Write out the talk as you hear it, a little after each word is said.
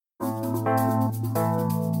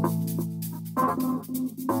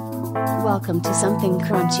Welcome to Something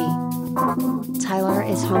Crunchy. Tyler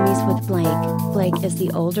is homies with Blake. Blake is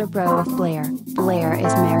the older bro of Blair. Blair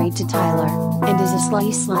is married to Tyler and is a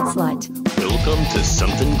slutty slut. Welcome to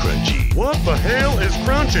Something Crunchy. What the hell is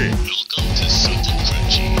crunchy? Welcome to Something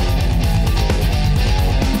Crunchy.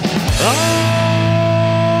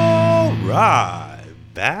 All right,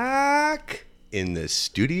 back in the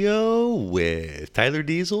studio with Tyler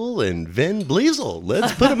Diesel and Vin Bleasel.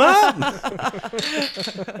 Let's put them up.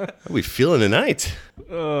 How are we feeling tonight? If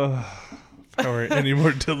I were any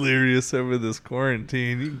more delirious over this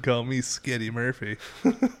quarantine, you can call me Skitty Murphy.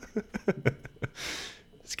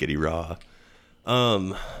 Skitty Raw.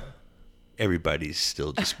 Everybody's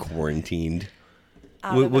still just quarantined.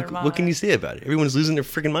 What can you say about it? Everyone's losing their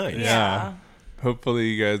freaking minds. Yeah. Hopefully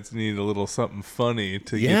you guys need a little something funny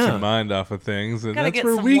to get your mind off of things. And gotta that's get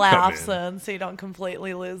where some we laughs come in. in so you don't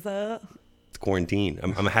completely lose it. It's quarantine.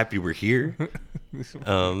 I'm happy we're here. It's Got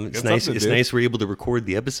nice. something to It's do. nice we're able to record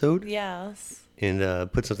the episode Yes.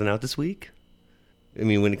 and put something out this week. I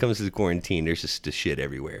mean, when it comes to the quarantine, there's just the shit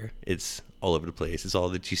everywhere. It's all over the place. It's all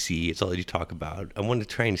that you see. It's all that you talk about. I want to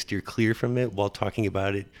try and steer clear from it while talking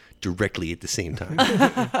about it directly at the same time.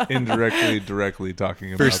 Indirectly, directly talking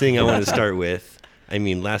about First thing I the- want to start with, I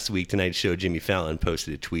mean, last week, Tonight Show, Jimmy Fallon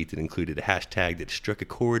posted a tweet that included a hashtag that struck a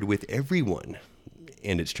chord with everyone,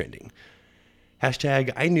 and it's trending.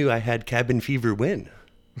 Hashtag, I knew I had cabin fever when.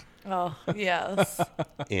 Oh, yes.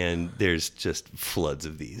 And there's just floods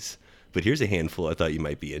of these. But here's a handful I thought you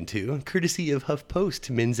might be into, courtesy of HuffPost,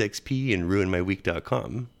 Men's XP, and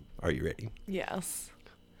RuinMyWeek.com. Are you ready? Yes.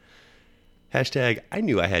 Hashtag, I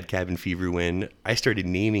knew I had cabin fever when I started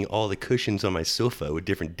naming all the cushions on my sofa with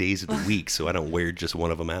different days of the week so I don't wear just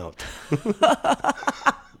one of them out.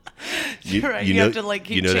 Right. You know- have to like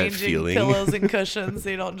keep you know that changing feeling? pillows and cushions so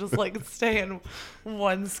you don't just like stay in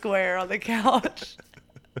one square on the couch.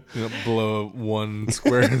 You know, blow one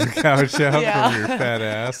square of the couch out Yeah. from your fat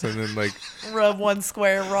ass, and then like Rub one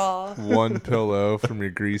square raw. one pillow from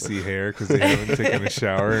your greasy hair because you haven't taken a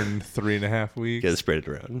shower in 3.5 weeks. Gotta spread it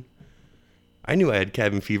around. I knew I had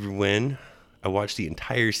cabin fever when I watched the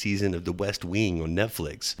entire season of The West Wing on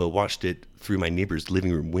Netflix, but watched it through my neighbor's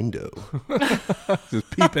living room window.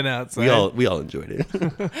 Just peeping outside. We all enjoyed it.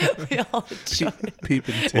 We all enjoyed it.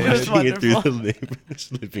 Peeping was Ted. Watching it through wonderful. the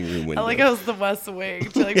neighbor's living room window. I like how it was the West Wing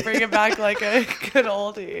to like bring it back like a good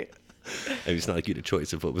oldie. I mean, it's not like you had a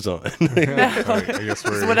choice of what was on. Yeah, I guess It's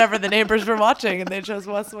we're, whatever the neighbors were watching and they chose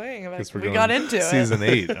West Wing. I'm like, guess we're we going got into it. Season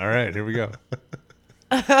 8. All right, here we go.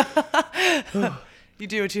 You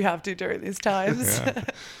do what you have to during these times. Yeah.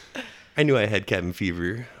 I knew I had cabin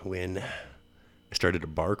fever when I started a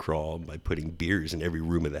bar crawl by putting beers in every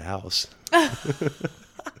room of the house.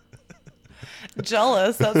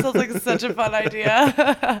 Jealous. That sounds like such a fun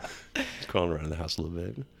idea. Just crawling around the house a little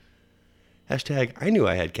bit. Hashtag, I knew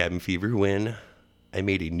I had cabin fever when I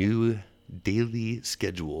made a new daily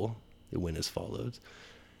schedule. It went as follows.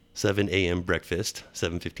 7 a.m. breakfast,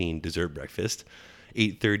 7:15 dessert breakfast,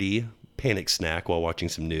 8:30 panic snack while watching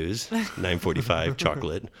some news, 9:45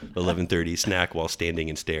 chocolate, 11:30 snack while standing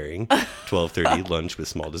and staring, 12:30 lunch with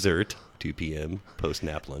small dessert, 2 p.m.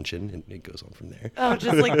 post-nap luncheon, and it goes on from there. Oh,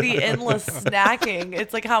 just like the endless snacking.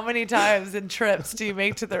 It's like how many times in trips do you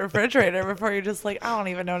make to the refrigerator before you're just like, I don't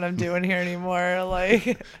even know what I'm doing here anymore. Like,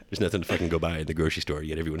 There's nothing to fucking go buy at the grocery store,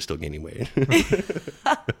 yet everyone's still gaining weight.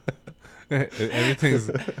 Everything's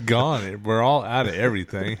gone. We're all out of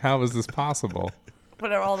everything. How is this possible?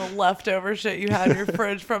 whatever all the leftover shit you had in your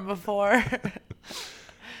fridge from before.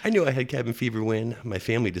 I knew I had cabin fever when my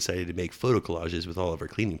family decided to make photo collages with all of our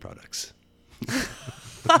cleaning products.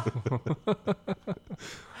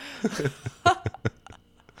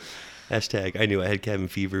 Hashtag, I knew I had cabin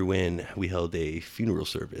fever when we held a funeral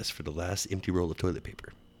service for the last empty roll of toilet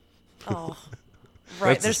paper. Oh,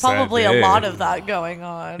 right. That's a There's sad probably day. a lot of that going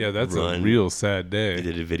on. Yeah, that's a Run. real sad I day.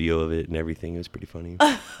 did a video of it and everything. It was pretty funny.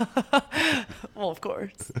 Well, of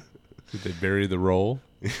course. Did they bury the roll?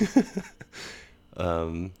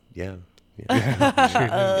 Yeah.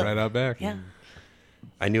 Right out back. Yeah.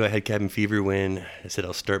 I knew I had cabin fever when I said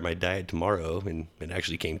I'll start my diet tomorrow, and it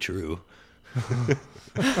actually came true.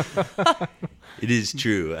 It is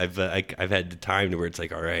true. I've had the time to where it's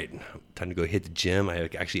like, all right, time to go hit the gym. I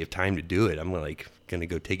actually have time to do it. I'm gonna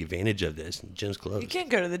go take advantage of this. And the gym's closed. You can't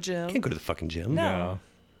go to the gym. Can't go to the fucking gym. No. Yeah.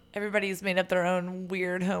 Everybody's made up their own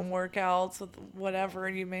weird home workouts with whatever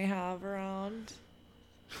you may have around.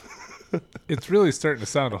 It's really starting to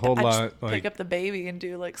sound a whole I lot just like pick up the baby and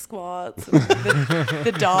do like squats, and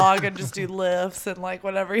the dog and just do lifts and like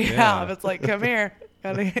whatever you Yeah. have. It's like, come here,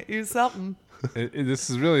 gotta use something. This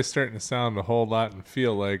is really starting to sound a whole lot and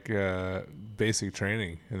feel like basic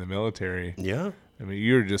training in the military. Yeah. I mean,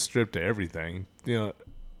 you're just stripped to everything. At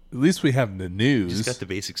least we have the news. Just got the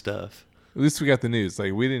basic stuff. At least we got the news.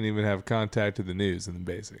 Like, we didn't even have contact to the news in the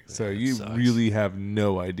basic. So you sucks. really have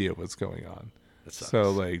no idea what's going on. That sucks.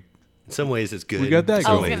 So, like, in some ways it's good. We got that In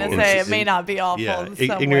some I was going. going to ways say, it's- it may not be awful Yeah, in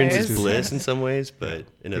some ignorance ways. is bliss in some ways, but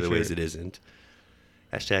in other For ways sure. it isn't.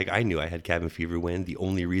 Hashtag I knew I had cabin fever when the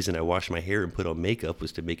only reason I washed my hair and put on makeup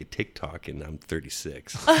was to make a TikTok, and I'm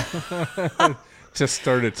 36. just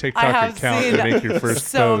start a I TikTok have account seen and make your first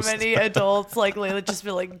so post. many adults like lately just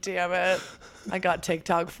be like, damn it, I got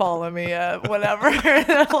TikTok, follow me, whatever.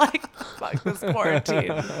 And I'm like, fuck this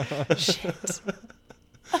quarantine. Shit.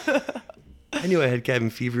 I knew I had cabin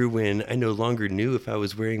fever when I no longer knew if I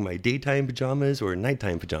was wearing my daytime pajamas or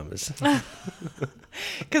nighttime pajamas.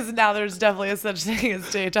 Because now there's definitely a such thing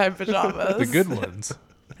as daytime pajamas. The good ones.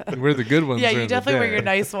 We're the good ones. Yeah, during you the definitely wear day. your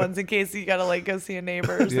nice ones in case you gotta like go see a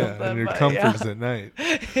neighbor or Yeah, something. and your but, comforts yeah. at night.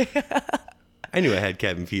 I knew I had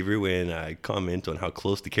cabin fever when I comment on how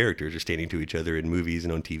close the characters are standing to each other in movies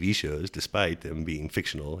and on TV shows, despite them being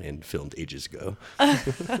fictional and filmed ages ago.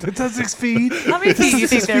 It's at 6 feet. How many feet do you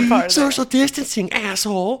think they're part of? Social distancing,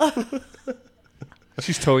 asshole.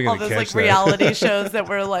 She's totally All gonna those catch like that. reality shows that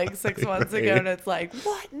were like 6 months ago, and it's like,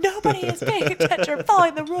 what? Nobody is paying attention,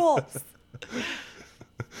 following the rules.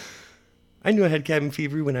 I knew I had cabin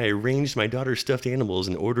fever when I arranged my daughter's stuffed animals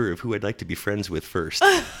in order of who I'd like to be friends with first.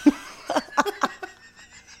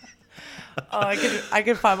 Oh, I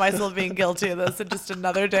could find myself being guilty of this in just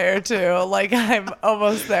another day or two. Like I'm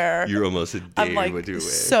almost there. You're almost a day I'm like away.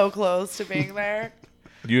 so close to being there.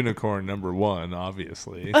 Unicorn number 1,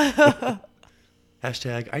 obviously.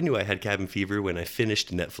 Hashtag I knew I had cabin fever when I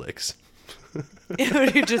finished Netflix.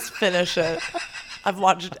 You just finish it. I've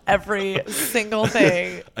watched every single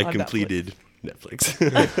thing. I on completed Netflix.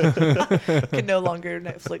 Netflix. Can no longer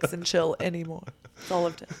Netflix and chill anymore. That's all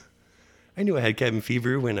I've done. I knew I had cabin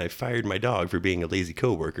fever when I fired my dog for being a lazy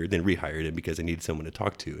coworker, then rehired him because I needed someone to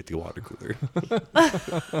talk to at the water cooler.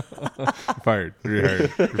 Fired. You're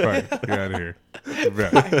hired. You're fired. You're out of here. You're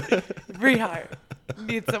out. Rehire.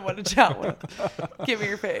 Need someone to chat with. Give me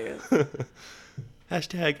your face.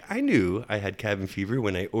 Hashtag I knew I had cabin fever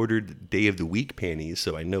when I ordered day of the week panties,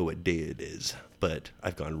 so I know what day it is. But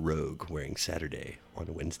I've gone rogue wearing Saturday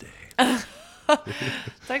on Wednesday.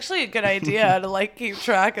 It's actually a good idea to like keep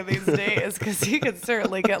track of these days because you can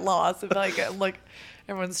certainly get lost if like look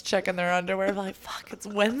everyone's checking their underwear like fuck it's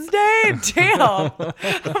Wednesday, damn. I would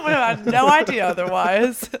have had no idea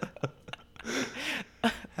otherwise.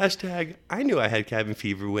 Hashtag I knew I had cabin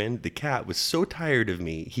fever when the cat was so tired of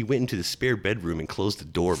me he went into the spare bedroom and closed the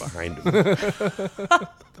door behind him.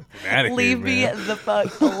 Outta here, Leave me man. the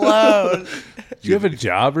fuck alone. Do you have a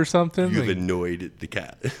job or something? You've Like, annoyed the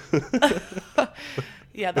cat.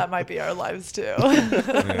 Yeah, that might be our lives too.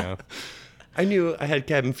 yeah. I knew I had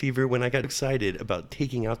cabin fever when I got excited about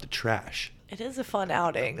taking out the trash. It is a fun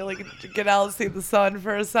outing. Like get out and see the sun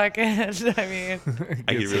for a second. I mean,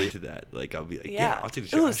 I can relate to that. Like I'll be like, Yeah. I'll take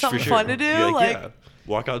the Ooh, trash something for sure. fun to do, Be like- yeah.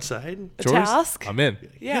 Walk outside, a Chores? task. I'm in.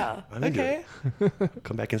 Yeah. I'm into Okay. it.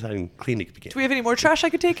 Come back inside and clean it again. Do we have any more trash I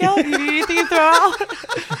could take out? You need anything to throw out?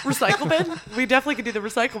 Recycle bin? We definitely could do the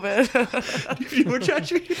recycle bin. Any more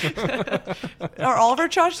trash? Are all of our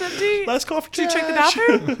trash empty? Last call for Should you trash.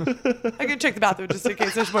 check the bathroom? I can check the bathroom just in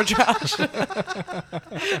case there's more trash.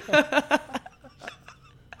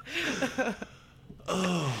 Do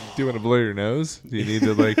you want to blow your nose? Do you need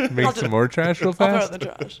to like make I'll do some it. more trash real I'll throw it fast? in the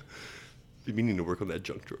trash. Been meaning to work on that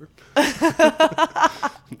junk drawer.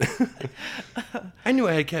 I knew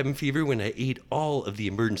I had cabin fever when I ate all of the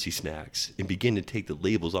emergency snacks and began to take the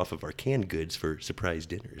labels off of our canned goods for surprise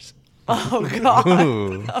dinners. Oh, God.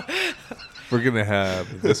 Ooh. We're gonna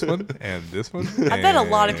have this one and this one. I bet a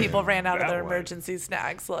lot of and people ran out of that their one. emergency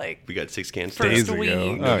snacks. Like, We got 6 cans. First Days week.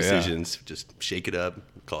 ago. No Oh, yeah. decisions. Just shake it up,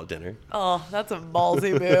 call it dinner. oh, that's a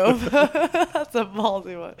ballsy move. That's a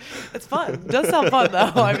ballsy one. It's fun. It does sound fun,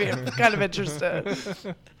 though. I mean, I'm kind of interested.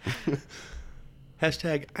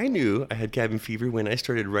 Hashtag I knew I had cabin fever when I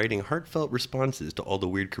started writing heartfelt responses to all the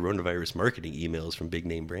weird coronavirus marketing emails from big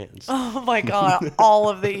name brands. Oh, my God. All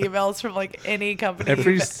of the emails from, like, any company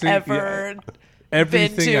Every you've sing- ever been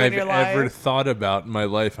Everything to in I've your ever life. thought about in my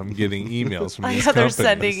life, I'm getting emails from these Yeah, they're companies.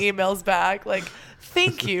 sending emails back like,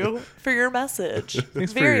 thank you for your message.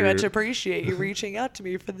 Thanks for Very your- much appreciate you reaching out to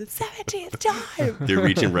me for the 17th time. They're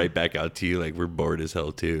reaching right back out to you like we're bored as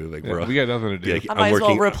hell too. Like Yeah, we're we got nothing to do. like, I might as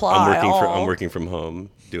well reply I'm all. working from home,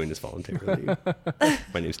 doing this voluntarily.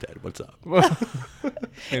 My name's Ted. What's up?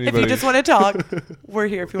 If Anybody, you just want to talk, we're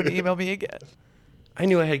here if you want to email me again. I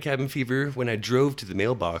knew I had cabin fever when I drove to the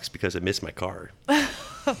mailbox because I missed my car.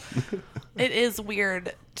 It is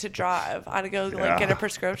weird to drive. I had to go like get a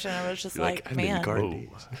prescription. I was just You're like, I've been in the man, car in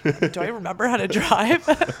days. do I remember how to drive?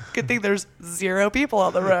 Good thing there's 0 people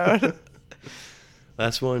on the road.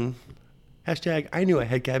 Last one. Hashtag, I knew I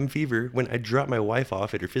had cabin fever when I dropped my wife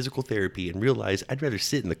off at her physical therapy and realized I'd rather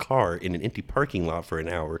sit in the car in an empty parking lot for an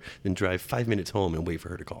hour than drive 5 minutes home and wait for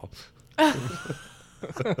her to call.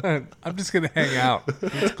 I'm just gonna hang out.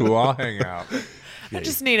 It's cool. I'll hang out. I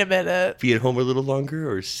just need a minute. Be at home a little longer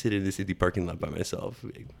or sit in this empty parking lot by myself.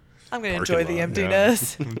 I'm going to Parking enjoy the lot,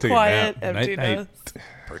 emptiness. I'm taking a Quiet nap. Night, emptiness.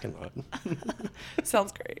 Parking lot.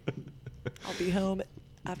 Sounds great. I'll be home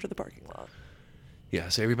after the parking lot. Yeah,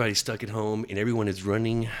 so everybody's stuck at home and everyone is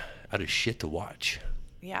running out of shit to watch.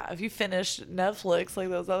 Yeah, if you finish Netflix like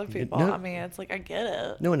those other people, No. I mean, it's like, I get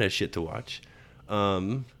it. No one has shit to watch.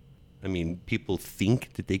 I mean, people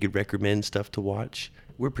think that they could recommend stuff to watch.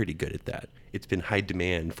 We're pretty good at that. It's been high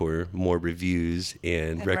demand for more reviews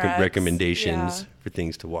and And recs, recommendations yeah. for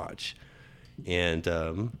things to watch. And,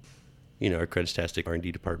 you know, our Crunchtastic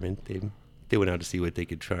R&D department, they went out to see what they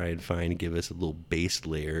could try and find and give us a little base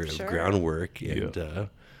layer of Sure. groundwork. And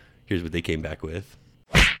here's what they came back with.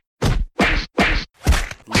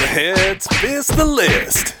 Let's fist the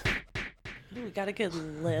list. Ooh, we got a good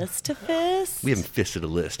list to fist. We haven't fisted a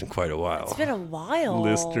list in quite a while. It's been a while.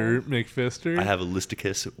 Lister McFister. I have a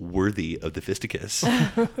listicus worthy of the fisticus.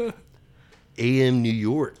 AM New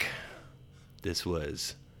York. This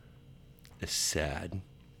was a sad,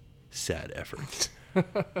 sad effort.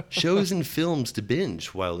 Shows and films to binge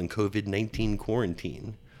while in COVID-19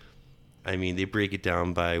 quarantine. I mean, they break it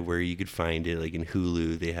down by where you could find it. Like in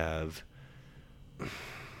Hulu, they have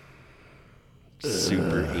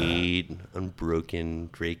Super 8, Unbroken,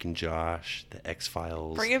 Drake and Josh, The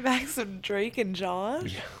X-Files, Bringing back some Drake and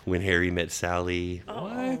Josh. When Harry Met Sally. Oh,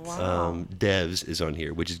 wow. Devs is on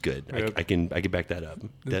here, which is good. Yep. I can back that up.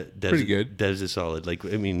 Devs, pretty good. Devs is solid. Like,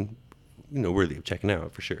 I mean, you know, worthy of checking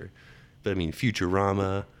out for sure. But I mean,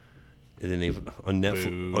 Futurama, and then they've on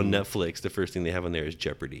Netflix. The first thing they have on there is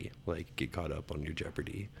Jeopardy. Like, get caught up on your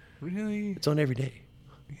Jeopardy. Really? It's on every day.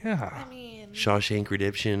 Yeah. I mean, Shawshank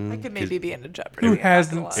Redemption. I could maybe be into Jeopardy. Who I'm not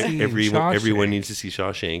hasn't gonna lie. seen Everyone Shawshank? needs to see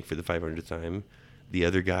Shawshank for the 500th time. The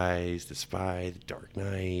Other Guys, The Spy, The Dark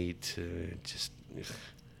Knight. Just, This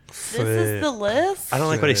is the list? I don't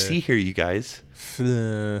like what I see here, you guys.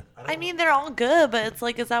 I mean, they're all good, but it's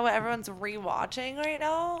like, is that what everyone's rewatching right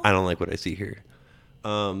now? I don't like what I see here.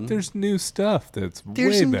 There's new stuff that's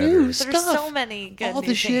There's way some better. news. There's stuff. so many good All new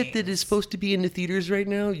the shit things. that is supposed to be in the theaters right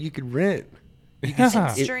now, you could rent. Yeah.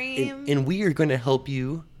 Stream. And we are going to help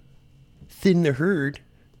you thin the herd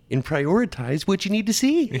and prioritize what you need to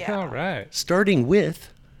see. Yeah, right. Starting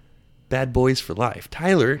with Bad Boys for Life.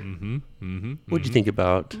 Tyler, what'd you think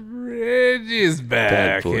about? Reggie's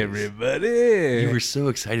back, Boys. everybody. You were so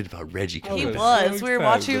excited about Reggie He coming. was. We were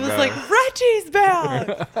watching. He was like, Reggie's back.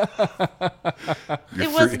 Your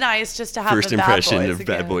It was fir- nice just to have First the Bad impression Boys of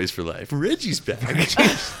again. Bad Boys for Life. Reggie's back.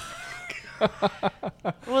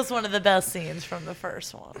 It was one of the best scenes from the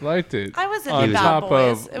first one. Liked it. I was On into Bad top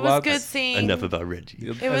Boys. of It was lots- good seeing. Enough about Reggie. It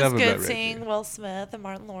was Enough good about Reggie. seeing Will Smith and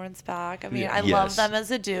Martin Lawrence back. I mean, Yeah. I Yes. love them as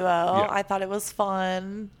a duo. I thought it was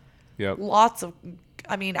fun. Yep. Lots of,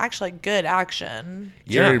 I mean, actually good action.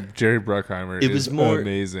 Yeah. Jerry Bruckheimer It was is more-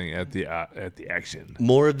 amazing at the action.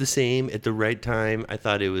 More of the same at the right time. I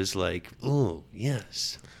thought it was like, oh,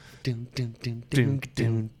 yes. Dun, dun, dun, dun,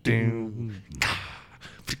 dun, dun.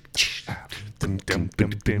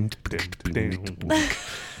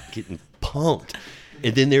 Getting pumped.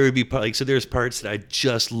 And then there would be like, so there's parts that I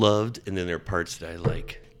just loved, and then there are parts that I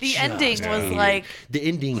like. The just ending was hated. like the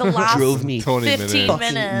ending the last drove me 20 15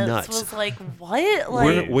 fucking minutes nuts. was like, what?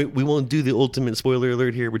 Like, We won't do the ultimate spoiler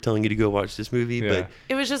alert here. We're telling you to go watch this movie, Yeah. but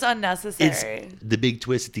it was just it's unnecessary. the big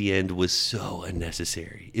twist at the end was so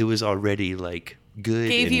unnecessary. It was already like good.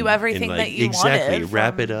 Gave you everything like, that you exactly. wanted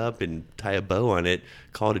Wrap from- it up and tie a bow on it.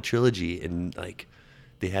 Call it a trilogy, and like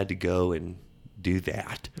they had to go and do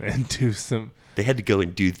that. And do some They had to go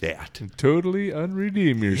and do that. totally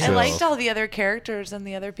unredeem I yourself. liked all the other characters and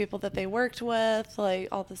the other people that they worked with, like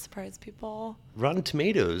all the surprise people. Rotten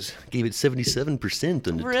Tomatoes gave it 77%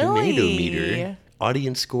 on the Really? tomato meter.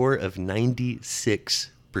 Audience score of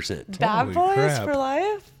 96%. Bad Holy Boys crap. for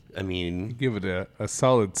Life? I mean, Give it a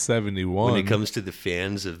solid 71. when it comes to the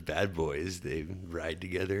fans of Bad Boys, they ride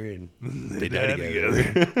together and they die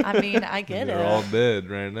together. I mean, I get They're it. all dead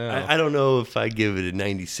right now. I don't know if I give it a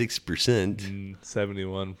 96%.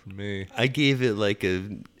 71 for me. I gave it like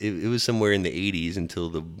it was somewhere in the 80s until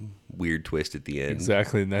the weird twist at the end.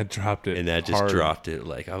 Exactly, and that dropped it. And that just hard. dropped it.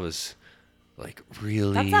 Like I was Like,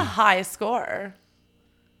 really? That's a high score.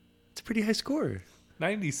 It's a pretty high score.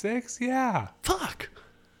 96? Yeah. Fuck.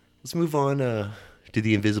 Let's move on to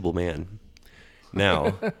The Invisible Man.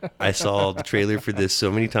 Now, I saw the trailer for this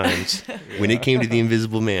so many times. When it came to The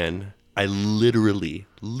Invisible Man, I literally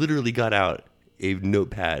got out a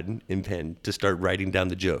notepad and pen to start writing down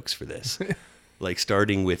the jokes for this. Like,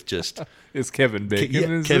 starting with just... Is Kevin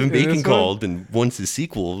Bacon? Kevin in Bacon this called and wants the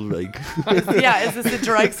sequel. Like, Yeah, is this a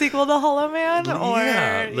direct sequel to Hollow Man?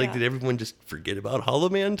 Or like, did everyone just forget about Hollow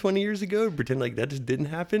Man 20 years ago? Pretend like that just didn't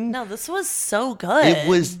happen? No, this was so good.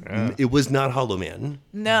 It was not Hollow Man.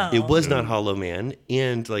 No. It was not Hollow Man.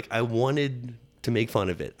 And like, I wanted to make fun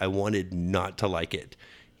of it. I wanted not to like it.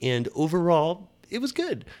 And overall, it was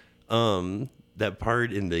good. That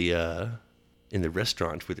part in the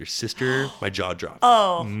restaurant with her sister, my jaw dropped.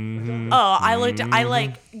 Oh, I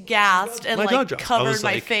like gasped and My jaw like dropped. I covered was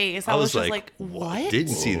my like- face. I I was was just like, like, what?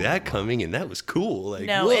 Didn't see that coming, and that was cool. Like,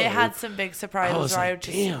 No, whoa. it had some big I surprises was where I like,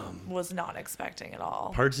 just damn. was not expecting at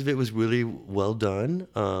all. Parts of it was really well done.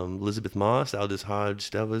 Elizabeth Moss, Aldous Hodge,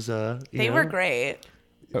 that was They were great.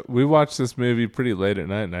 We watched this movie pretty late at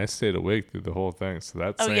night, and I stayed awake through the whole thing. So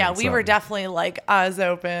that's Oh yeah, we were definitely like eyes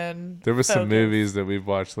open. There were some focused. movies that we've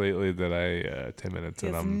watched lately that I 10 minutes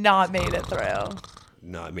and Has I'm not made it through.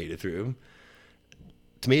 not made it through.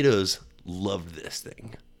 Tomatoes loved this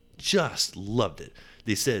thing. Just loved it.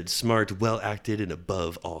 They said smart, well acted, and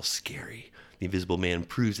above all scary. The Invisible Man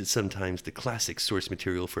proves that sometimes the classic source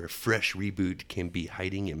material for a fresh reboot can be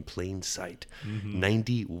hiding in plain sight.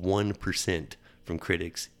 91% from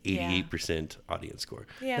critics, 88% audience score.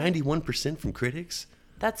 Yeah. 91% from critics?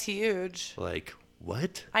 That's huge. Like,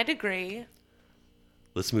 what? I'd agree.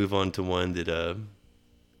 Let's move on to one that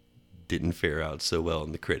didn't fare out so well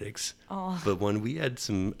in the critics. But one we had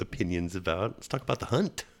some opinions about. Let's talk about The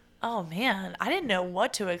Hunt. Oh man, I didn't know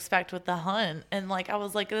what to expect with The Hunt, and like I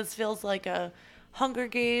was like, this feels like a Hunger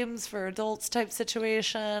Games for adults type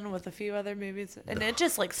situation with a few other movies, and it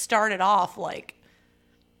just like started off like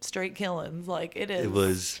straight killings, like it is. It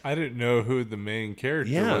was... I didn't know who the main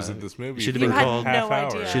character Yeah. was in this movie. Should have for been like called- half no hour.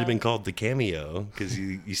 idea. Should have been called The Cameo, because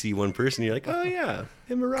you see one person, you're like, oh yeah,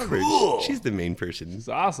 Emma Roberts. She's the main person. It's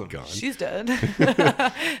awesome. Gone. She's dead. You're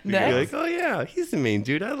Next. like, oh yeah, he's the main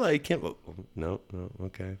dude. I like him. Oh, no,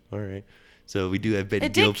 okay, all right. So we do have Betty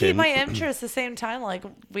It did keep Gilpin. my interest at the same time. Like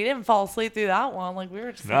we didn't fall asleep through that one. Like we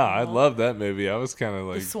were just. No, I love that movie. I was kind of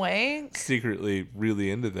the like Swank. secretly really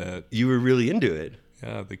into that. You were really into it.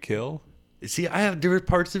 Yeah, The Kill. See, there were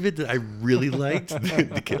parts of it that I really liked.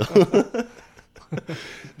 The kill.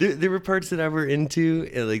 there were parts that I were into.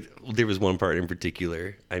 And like there was one part in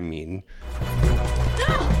particular. I mean,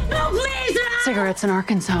 Cigarettes in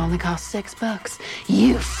Arkansas only cost $6.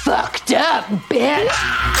 You fucked up, bitch.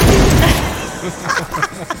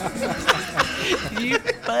 You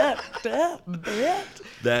fucked up, bitch.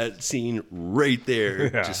 that scene right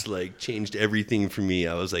there Yeah. just like changed everything for me.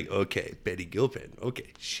 I was like, okay, Betty Gilpin.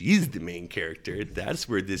 Okay, she's the main character. That's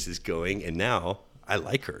where this is going. And now I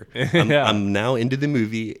like her. Yeah. I'm now into the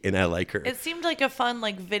movie and I like her. It seemed like a fun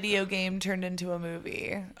like video game turned into a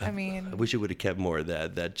movie. I I mean, wish it would have kept more of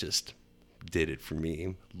that. That just did it for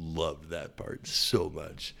me. Loved that part so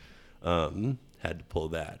much. Had to pull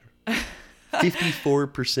that.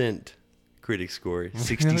 54% critic score,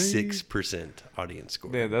 66% audience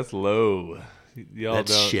score. Man, that's low. Y'all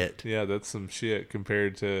That's don't. shit. Yeah, that's some shit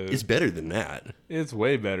compared to. It's better than that. It's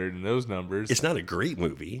way better than those numbers. It's not a great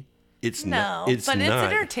movie. It's no, not. It's but not.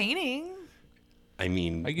 it's entertaining. I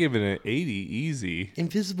mean, I give it an 80 easy.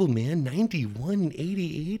 Invisible Man 91,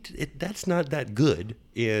 88. That's not that good.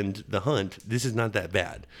 And The Hunt, this is not that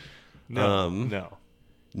bad. No, no.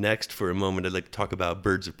 Next, for a moment, I'd like to talk about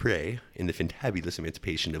Birds of Prey and the fantabulous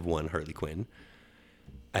emancipation of one Harley Quinn.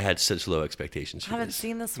 I had such low expectations I for haven't this.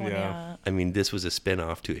 seen this one Yeah. yet. I mean, this was a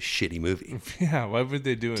spinoff to a shitty movie. Yeah, why would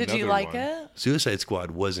they do Did another you like one? it? Suicide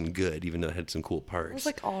Squad wasn't good, even though it had some cool parts. It was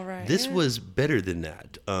like all right. This was better than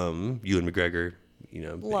that. Ewan McGregor,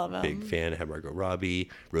 Love big him. fan. I had Margot Robbie.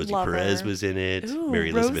 Rosie Love Perez her. was in it. Ooh,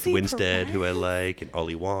 Mary Elizabeth Rosie Winstead, who I Perez. like, and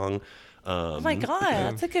Ollie Wong. Oh my god,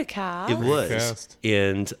 that's a good cast. It was, cast.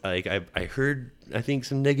 and like I heard, I think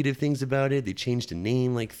some negative things about it. They changed the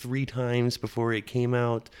name like 3 times before it came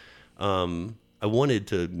out. I wanted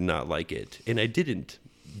to not like it, and I didn't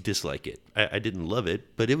dislike it. I didn't love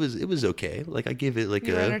it, but it was okay. Like I gave it like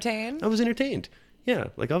You were entertained? I was entertained. Yeah,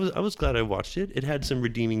 like I was glad I watched it. It had some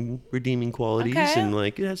redeeming qualities, Okay. and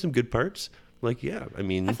like it had some good parts. Like yeah, I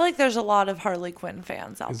mean I feel like there's a lot of Harley Quinn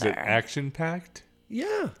fans out Is there. it action packed?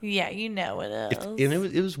 yeah. Yeah, you know it is. And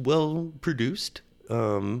it was well produced.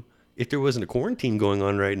 If there wasn't a quarantine going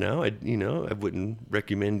on right now, I wouldn't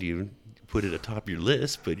recommend you put it atop your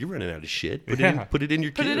list, but you're running out of shit. Put it in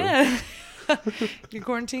your Put queue. it in. Your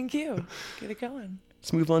quarantine queue. Get it going.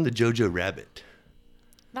 Let's move on to Jojo Rabbit.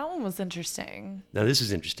 That one was interesting. Now, this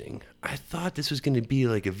is interesting. I thought this was going to be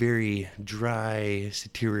like a very dry,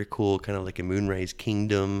 satirical, kind of like a Moonrise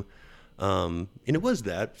Kingdom. And it was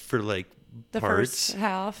that for like The parts. first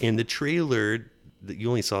half. In the trailer, that you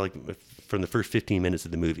only saw like from the first 15 minutes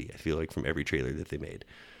of the movie, I feel like, from every trailer that they made.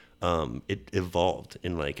 It evolved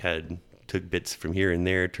and like took bits from here and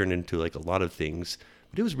there, turned into like a lot of things.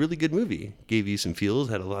 But it was a really good movie. Gave you some feels,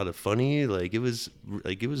 had a lot of funny. It was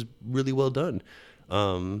really well done.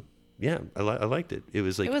 Yeah, I liked it. It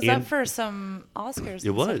was like It was up for some Oscars. It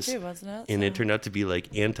was too, wasn't it? and So- it turned out to be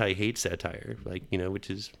like anti-hate satire, like which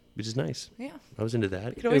is nice. Yeah. I was into that.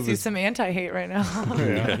 You could always It was- use some anti-hate right now.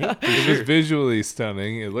 Yeah. It was visually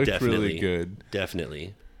stunning. It looked really good.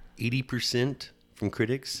 Definitely. 80% from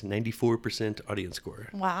critics, 94% audience score.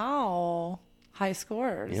 Wow. High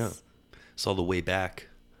scores. Yeah. Saw The Way Back.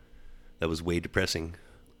 That was way depressing.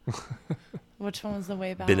 Which one was the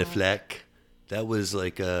way back? Ben Affleck. That was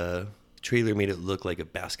like a trailer made it look like a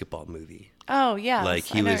basketball movie. Oh, yeah. Like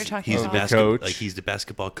I know what you're talking he's about. the coach. like he's the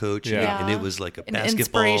basketball coach. Yeah. And it was like a An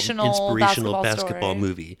basketball inspirational basketball story.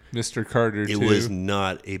 movie. Mr. Carter, It too. was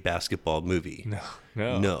not a basketball movie.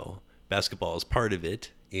 No. No. Basketball is part of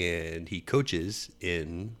it, and he coaches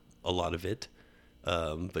in a lot of it.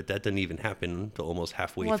 But that doesn't even happen till almost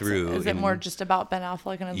halfway through. Is it and- more just about Ben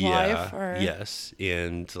Affleck and his life? Or? Yes.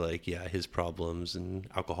 And his problems and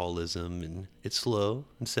alcoholism, and it's slow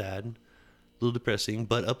and sad, a little depressing,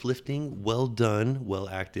 but uplifting, well done, well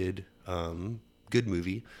acted, good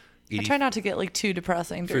movie. I try not to get too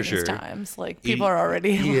depressing during sure. these times. 80 People are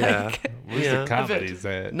already yeah. Where's yeah. the comedies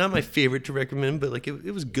at? Not my favorite to recommend, but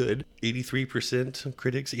it was good. 83%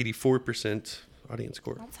 critics, 84% audience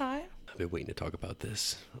score. That's high. I've been waiting to talk about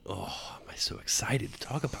this. Oh, am I so excited to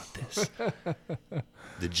talk about this?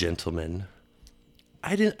 The Gentleman.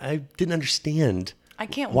 I didn't understand I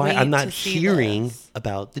can't why wait I'm not to see hearing this.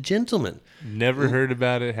 about The Gentleman. Never heard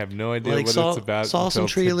about it. Have no idea what saw it's about. some until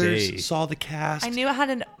trailers, today. saw the cast. I knew it had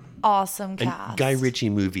an awesome A cast. Guy Ritchie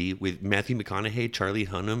movie with Matthew McConaughey, Charlie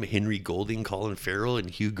Hunnam, Henry Golding, Colin Farrell, and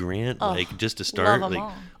Hugh Grant. Just to start, love 'em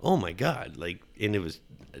all. oh my god, and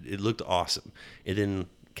it looked awesome. And then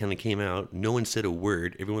kind of came out. No one said a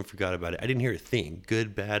word. Everyone forgot about it. I didn't hear a thing.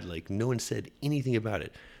 Good, bad. No one said anything about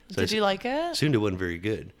it. So Did you like it? Assumed it wasn't very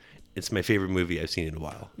good. It's my favorite movie I've seen in a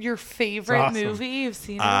while. Your favorite awesome. movie you've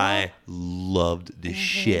seen? in a I loved the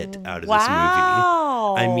shit out of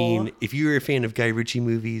Wow. this movie. I mean, if you're a fan of Guy Ritchie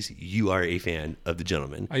movies, you are a fan of The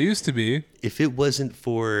Gentleman. I used to be. If it wasn't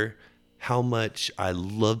for how much I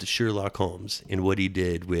loved Sherlock Holmes and what he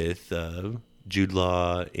did with Jude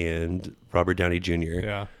Law and Robert Downey Jr.,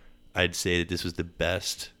 Yeah. I'd say that this was the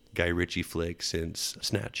best Guy Ritchie flick since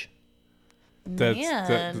Snatch. That's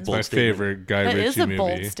Man. my Bold statement. favorite Guy That Ritchie is a movie.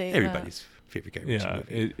 bold statement. Everybody's favorite Guy Ritchie Yeah,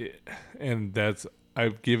 movie. and that's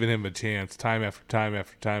I've given him a chance time after time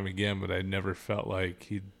after time again, but I never felt like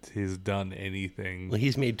he's done anything. Well,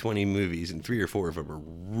 he's made 20 movies, and 3 or 4 of them are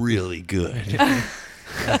really good.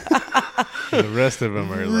 The rest of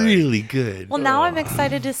them are like really good. Well, now I'm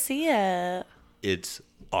excited to see it. It's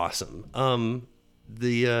awesome.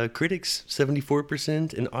 The critics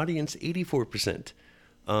 74% and audience 84%.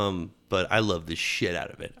 But I love the shit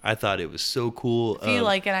out of it. I thought it was so cool. If you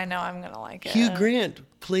like it, I know I'm going to like it. Hugh Grant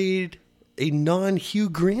played a non-Hugh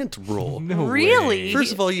Grant role. no Really? way.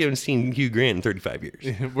 First of all, you haven't seen Hugh Grant in 35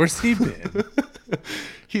 years. Where's he been?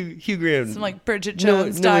 Hugh Grant. Some Bridget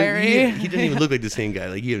Jones Diary. He didn't even look like the same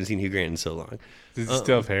guy. You haven't seen Hugh Grant in so long. Does he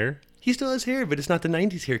still have hair? He still has hair, but it's not the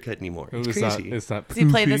 90s haircut anymore. It's It's crazy. not. Does he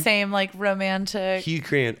play the poofy? same Mm-hmm. romantic? Hugh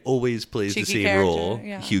Grant always plays the Cheeky same character, role.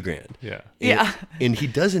 yeah. Hugh Grant. Yeah. Yeah. And he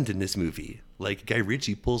doesn't in this movie. Guy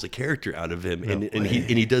Ritchie pulls a character out of him, and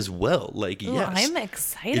he does well. Ooh, Yes, I'm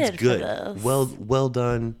excited it's good. for this. Well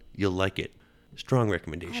done. You'll like it. Strong God,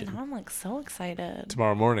 recommendation. now I'm so excited.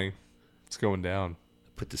 Tomorrow morning, it's going down.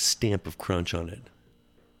 Put the stamp of crunch on it.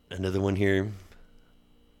 Another one here.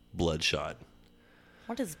 Bloodshot.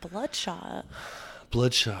 What is Bloodshot?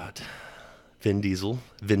 Bloodshot. Vincent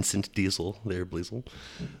Diesel, there, Bleasel,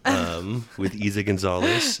 with Isa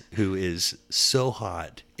Gonzalez, who is so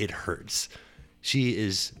hot it hurts. She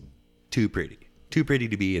is too pretty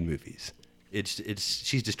to be in movies.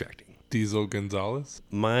 She's distracting. Diesel Gonzalez.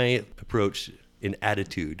 My approach and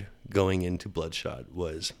attitude going into Bloodshot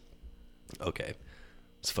was, okay,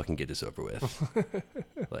 let's fucking get this over with.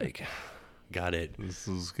 Got it. This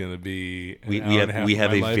is gonna be We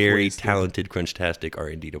have a very talented Crunchtastic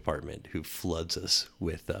R&D department who floods us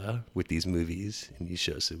with these movies and these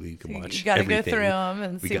shows so we can watch. You got to go everything. through them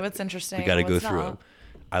and see what's interesting. We got to and go what's through not. them.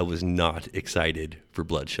 I was not excited for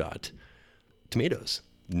Bloodshot. Tomatoes.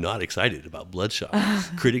 Not excited about Bloodshot.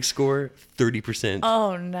 Critic score 30%.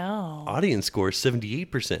 Oh no! Audience score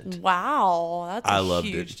 78%. Wow, that's I a loved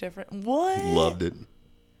huge it. difference. What? Loved it.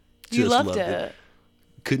 You Just loved it.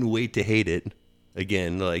 Couldn't wait to hate it.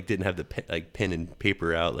 Again, like didn't have the pen and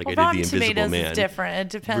paper out like Well, I did the Rotten Invisible Tomatoes Man. is different. It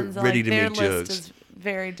depends on ready like to their make list jokes. is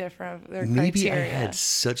very different. Their Maybe criteria. I had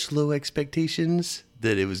such low expectations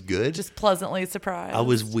that it was good. Just pleasantly surprised. I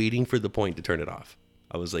was waiting for the point to turn it off.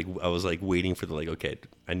 I was like waiting for the okay,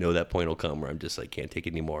 I know that point will come where I'm just like can't take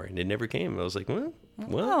it anymore, and it never came. I was like,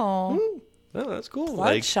 well, that's cool.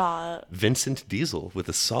 Bloodshot. Like Vincent Diesel with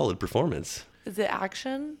a solid performance. Is it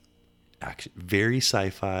action? Action, very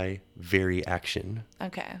sci-fi, very action.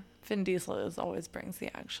 Okay. Vin Diesel always brings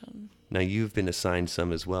the action. Now you've been assigned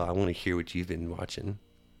some as well. I want to hear what you've been watching.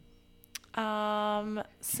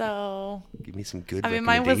 So Give me some good. I mean,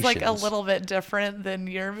 mine was like a recommendations. little bit different than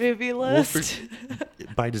your movie list.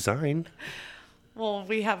 By design. Well,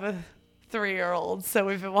 we have a 3-year-old, so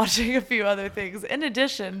we've been watching a few other things in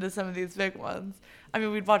addition to some of these big ones. I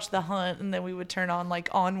mean, we'd watch The Hunt, and then we would turn on like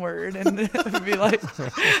Onward, and it would be like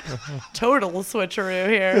total switcheroo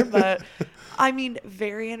here. But I mean,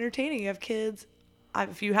 very entertaining. You have kids.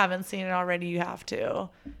 If you haven't seen it already, you have to.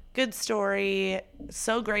 Good story,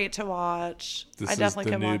 so great to watch. This I definitely is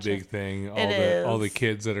the can new watch big it. thing. It All the is.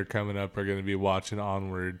 kids that are coming up are going to be watching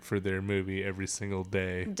Onward for their movie every single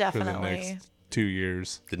day for the Definitely. next 2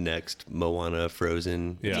 years. The next Moana,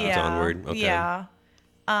 Frozen, Yeah. it's Onward. Okay. Yeah.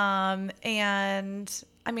 And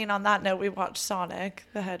I mean, on that note, we watched Sonic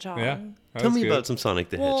the Hedgehog. Yeah, that Tell was me good. about some Sonic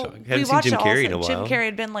the Well, Hedgehog. we Haven't seen watched Jim it Carrey in a also. while. Jim Carrey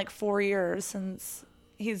had been like 4 years since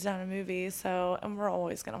he's done a movie, so and we're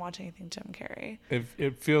always gonna watch anything Jim Carrey.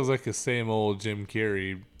 It feels like the same old Jim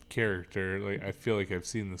Carrey character. Like I feel like I've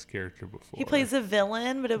seen this character before. He plays a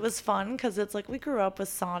villain, but it was fun because it's like we grew up with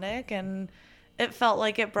Sonic, and it felt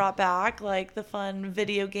like it brought back like the fun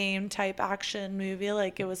video game type action movie.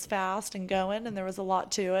 Like it was fast and going, and there was a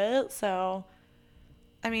lot to it. So,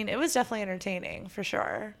 I mean, it was definitely entertaining for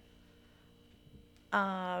sure.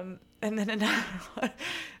 And then another one,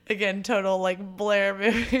 again, total like Blair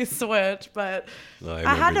movie switch, but Oh,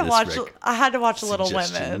 I had to remember this watch. I had to watch Little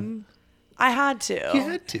suggestion. Women. I had to. You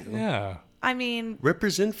had to. Yeah. I mean,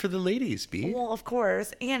 Represent for the ladies, B. well, of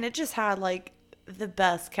course. And it just had like the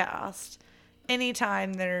best cast.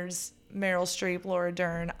 Anytime there's Meryl Streep, Laura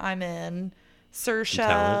Dern, I'm in. Saoirse,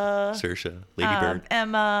 Talent. Saoirse, Lady Bird.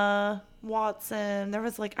 Emma Watson. There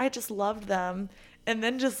was like, I just loved them. And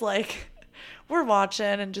then just like, we're watching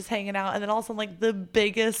and just hanging out. And then all of a sudden, like the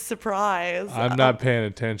biggest surprise. I'm not paying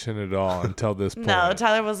attention at all until this point. No,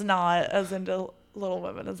 Tyler was not as into Little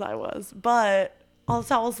Women as I was. But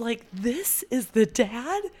also, I was like, this is the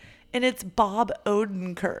dad? And it's Bob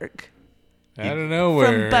Odenkirk Out of nowhere.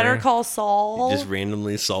 from Better Call Saul. Just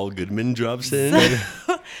randomly Saul Goodman drops in.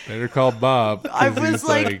 Better call Bob. 'cause I was he's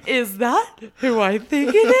like, is that who I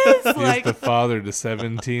think it is? he's Like, the father to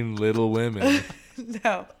 17 little women.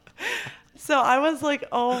 no. So I was like,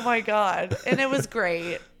 oh my God. And it was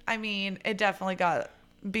great. I mean, it definitely got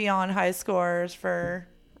beyond high scores for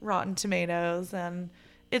Rotten Tomatoes. And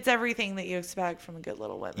it's everything that you expect from a good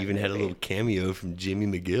Little Women Even had a movie. little cameo from Jimmy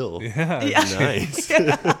McGill. Yeah. Yeah. Nice.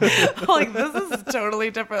 Like, this is totally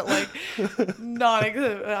different. Like, not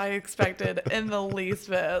I expected in the least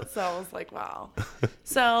bit. So I was like, wow.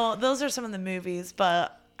 So those are some of the movies,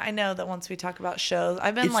 but I know that once we talk about shows,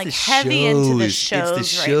 I've been It's like the heavy into the shows. shows.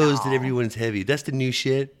 It's the right shows now. that everyone's heavy. That's the new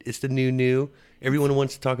shit. It's the new. Everyone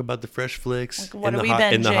wants to talk about the fresh flicks What and, are the we hot,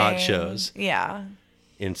 and the hot binging? shows. Yeah.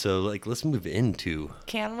 And so, like, let's move into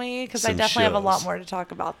Can we? Because I Some definitely have a lot shows. more to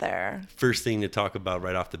talk about there. first thing to talk about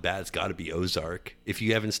right off the bat. It's got to be Ozark. If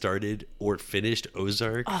you haven't started or finished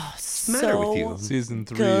Ozark, what's the matter with you? Season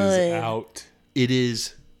 3 Good. is out. It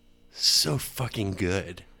is so fucking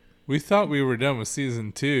good. We thought we were done with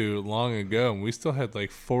season 2 long ago, and we still had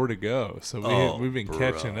like 4 to go. So we've been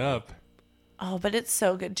catching up. Oh, but it's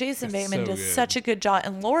so good. Jason It's Bateman so does good. such a good job.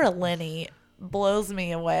 And Laura Linney blows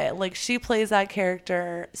me away. Like, she plays that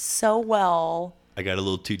character so well. I got a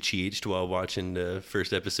little too cheeched while watching the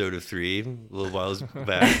first episode of 3 a little while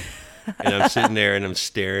back. And I'm sitting there and I'm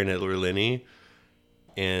staring at Laura Linney.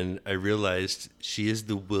 And I realized she is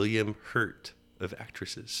the William Hurt of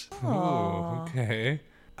actresses. Oh, okay.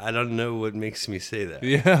 I don't know what makes me say that.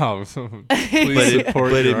 Yeah. Please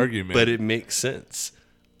support your argument. But it makes sense.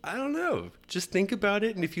 I don't know. Just think about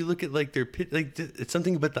it, and if you look at like their it's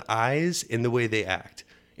something about the eyes and the way they act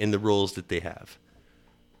and the roles that they have.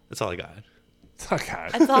 That's all I got. Oh,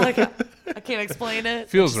 God. That's all I got. I can't explain it.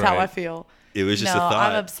 Feels It's just how right. I feel. It was just no, a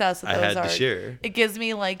thought. I'm obsessed with I Ozark. had to share. It gives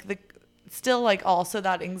me like still like also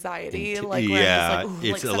that anxiety, like where Yeah, I'm just like,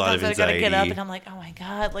 ooh, it's like a lot of sometimes I gotta get up anxiety. and I'm like, oh my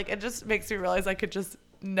god, like it just makes me realize I could just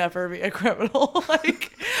never be a criminal.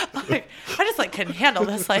 like I just like couldn't handle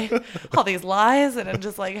this, like all these lies, and I'm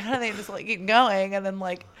just like, how do they just like keep going? And then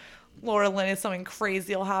like Laura Linney, something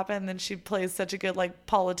crazy will happen, and then she plays such a good like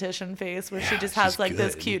politician face where she just has she's like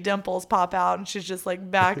those good. cute dimples pop out, and she's just like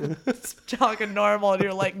back talking normal, and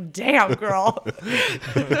you're like, damn girl.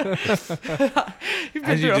 You've been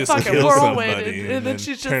How'd you through a just fucking kill whirlwind, somebody and then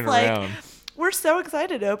she's turn just like, around? we're so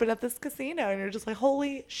excited to open up this casino, and you're just like,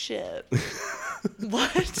 holy shit.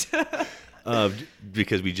 What?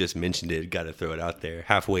 Because we just mentioned it, got to throw it out there.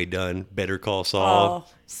 Halfway done. Better Call Saul.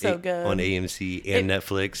 Oh, so good. On AMC and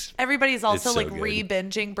Netflix. Everybody's also It's so like good.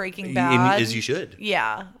 re-binging Breaking And Bad. as you should.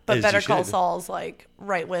 Yeah, but As Better you Call should. Saul's like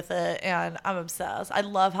right with it, and I'm obsessed. I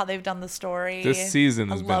love how they've done the story. This season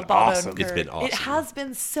has I been love Bob awesome. Odenkirk. It's been It awesome. has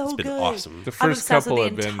been so It's been good. awesome. The I'm first obsessed couple with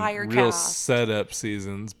have the been entire real cast. setup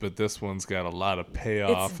seasons, but this one's got a lot of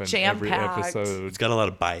payoff in every jam-packed. episode. It's got a lot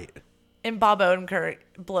of bite. And Bob Odenkirk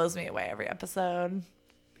blows me away every episode.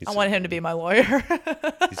 He's I want him to be my lawyer.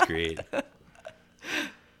 He's great.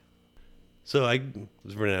 So I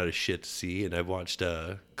was running out of shit to see, and I watched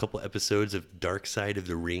a couple episodes of Dark Side of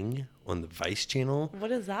the Ring on the Vice channel.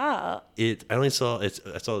 What is that? I saw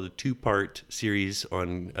the 2-part series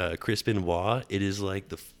on Chris Benoit. It is like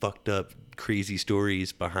the fucked up, crazy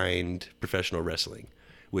stories behind professional wrestling,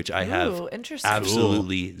 which I have Ooh, interesting.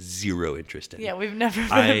 absolutely zero interest in. Yeah, we've never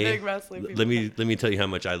been a big wrestling people. Let me tell you how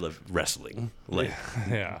much I love wrestling. Like,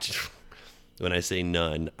 Yeah. when I say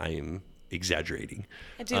none, I am exaggerating.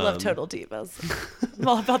 I do love Total Divas. I'm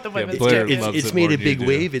all about the women's Blair champions. loves It's it made more a than you big do.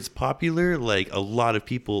 wave. It's popular. Like, a lot of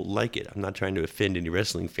people like it. I'm not trying to offend any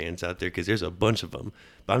wrestling fans out there because there's a bunch of them.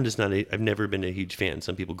 But I'm just not. I've never been a huge fan.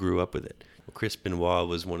 Some people grew up with it. Well, Chris Benoit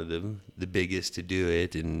was one of the biggest to do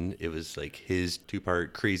it, and it was like his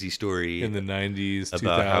 2-part crazy story In the 90s,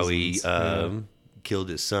 about 2000s. how he yeah. killed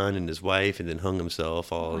his son and his wife, and then hung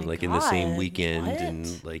himself all my like in the same God, weekend, what?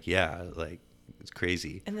 and like it's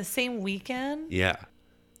crazy. In the same weekend? Yeah.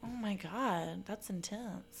 Oh my god, that's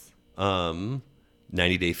intense. 90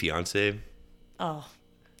 Day Fiance. Oh,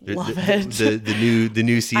 The- love the, it. the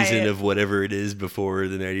new season I- of whatever it is before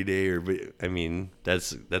the 90 day, or I mean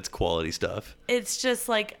that's quality stuff. It's just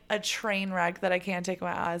like a train wreck that I can't take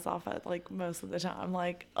my eyes off it like most of the time.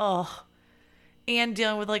 Like, oh, and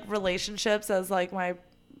dealing with like relationships as like my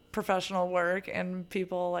professional work, and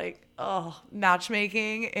people like, oh,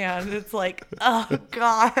 matchmaking, and it's like, oh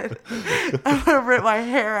god, I want to rip my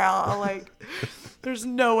hair out. I'm like, there's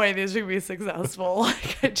no way these are gonna be successful.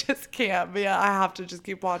 Like, I just can't. But yeah, I have to just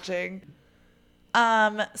keep watching.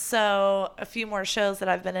 So a few more shows that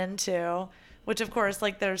I've been into, which of course,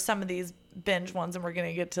 like, there's some of these binge ones, and we're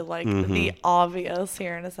gonna get to like the obvious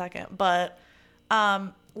here in a second. But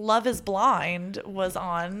Love is Blind was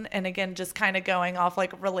on, and again, just kind of going off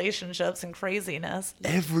like relationships and craziness.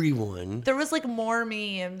 Everyone There was like more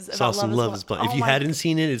memes about saw some Love is Blind. If Oh you my- hadn't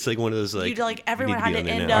seen it, it's like one of those like You'd, like, you everyone need had be to on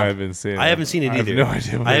there end now. up- I haven't seen it. I haven't seen it I have either. no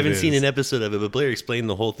idea what I it haven't seen is. an episode of it, but Blair explained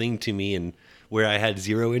the whole thing to me, and where I had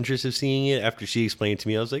zero interest of seeing it, after she explained it to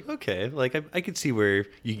me, I was like, okay, like I could see where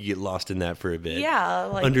you could get lost in that for a bit. Yeah,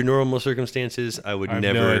 like, Under normal circumstances, I would I have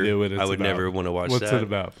never. no idea what it's I would about. never want to watch What's that. it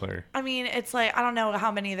about, Blair? I mean, it's like, I don't know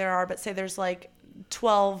how many there are, but say there's like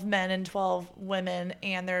 12 men and 12 women,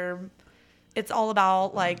 and it's all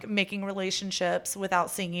about like making relationships without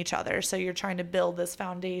seeing each other. So you're trying to build this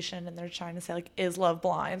foundation, and they're trying to say like, is love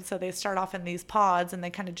blind? So they start off in these pods, and they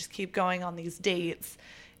kind of just keep going on these dates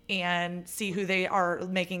and see who they are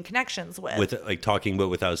making connections With like talking, but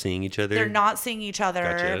without seeing each other. They're not seeing each other,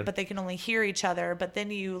 Gotcha. but they can only hear each other. But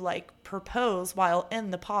then you like propose while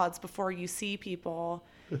in the pods before you see people.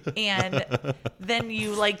 And then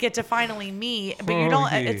you like get to finally meet, but you don't,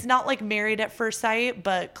 Okay. it's not like Married at First Sight,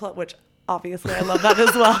 but which obviously I love that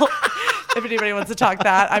as well. If anybody wants to talk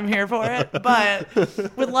that, I'm here for it. But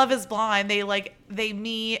with Love is Blind, they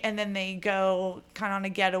meet, and then they go kind of on a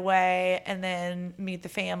getaway, and then meet the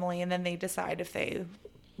family, and then they decide if they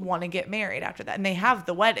want to get married after that. And they have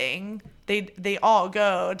the wedding. They all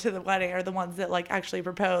go to the wedding, or the ones that like actually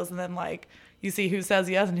propose, and then like you see who says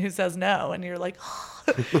yes and who says no, and you're like,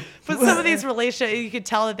 but some of these relationships, you could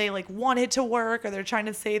tell that they like want it to work, or they're trying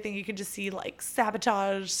to say things. You can just see like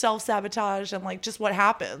sabotage, self-sabotage, and like just what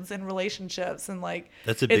happens in relationships. And like,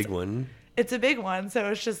 That's a big one. It's a big one. So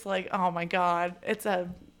it's just like, oh my God, it's a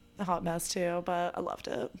a hot mess too, but I loved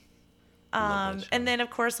it. Love that show. And then of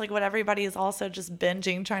course, like what everybody is also just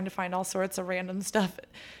binging, trying to find all sorts of random stuff.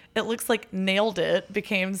 It looks like Nailed It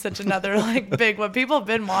became such another like big one. People have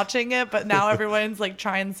been watching it, but now everyone's like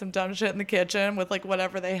trying some dumb shit in the kitchen with like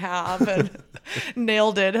whatever they have. And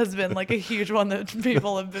Nailed It has been like a huge one that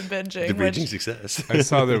people have been binging. The bridging which, success. I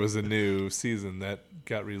saw there was a new season that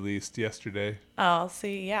got released yesterday. oh,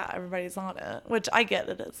 see, yeah, everybody's on it, which I get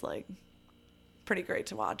it. It's like pretty great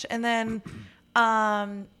to watch. And then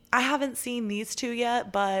I haven't seen these two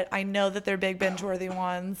yet, but I know that they're big binge-worthy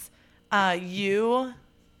ones. You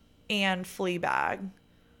and Fleabag.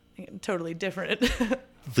 Totally different.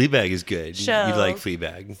 Fleabag is good. Shows. You like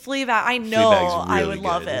Fleabag. Fleabag, I know Fleabag's I really would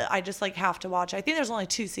love good. it. I just like have to watch it. I think there's only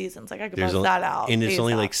 2 seasons. Like I could There's bust only, that out. and it's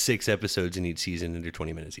only ASAP. like 6 episodes in each season, under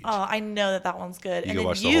 20 minutes each. Oh, I know that one's good. You And can then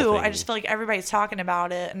watch the whole I thing. just feel like everybody's talking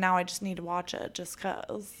about it, and now I just need to watch it just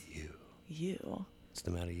cause. You. What's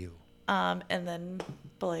the matter with you? And then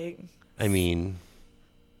Blake. I mean,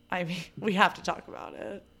 We have to talk about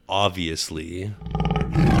it. obviously.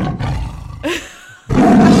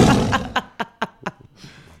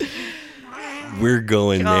 We're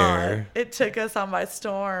going there, God, it took us on by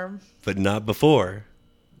storm. but not before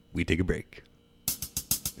we take a break.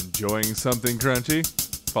 Enjoying something crunchy?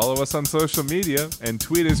 Follow us on social media and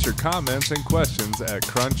tweet us your comments and questions at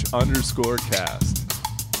crunch_cast.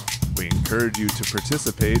 We encourage you to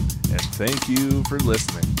participate and thank you for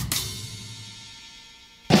listening.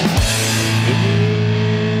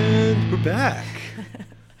 And we're back.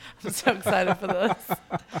 I'm so excited for this.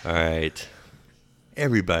 All right.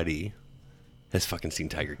 Everybody has fucking seen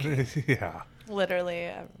Tiger King. Yeah. Literally,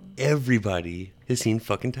 Everybody has seen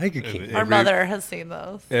fucking Tiger King. our mother has seen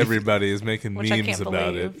those. Everybody is making Which I memes can't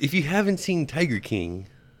about believe. it. If you haven't seen Tiger King,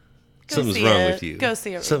 Go something's see wrong it. with you. Go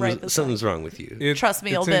see it Something's, right this something's wrong with you. Trust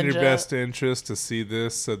me, it's you'll in your binge it. best interest to see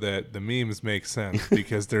this so that the memes make sense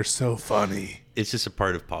because they're so funny. It's just a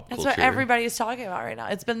part of pop That's culture. what everybody's talking about right now.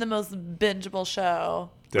 It's been the most bingeable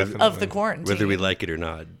show Definitely. of the quarantine. Whether we like it or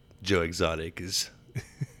not, Joe Exotic is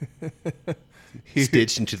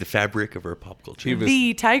stitched into the fabric of our pop culture. He was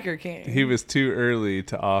the Tiger King. He was too early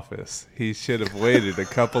to office. He should have waited a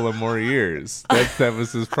couple of more years. That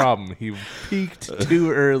was his problem. He peaked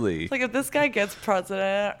too early. Like if this guy gets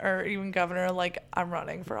president or even governor, like I'm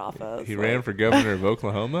running for office. He Like, ran for governor of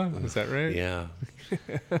Oklahoma. Is that right? Yeah.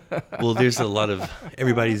 Well, there's a lot of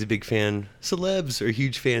everybody's a big fan. Celebs are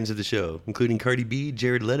huge fans of the show, including Cardi B,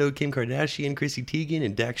 Jared Leto, Kim Kardashian, Chrissy Teigen,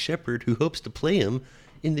 and Dax Shepard, who hopes to play him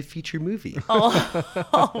in the feature movie.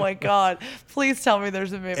 Oh my God! Please tell me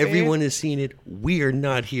there's a movie. Everyone has seen it. We are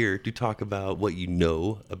not here to talk about what you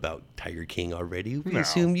know about Tiger King already. We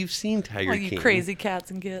assume you've seen Tiger Oh, King. you crazy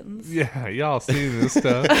cats and kittens. Yeah, y'all seen this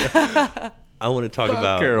stuff. I want to talk Fuck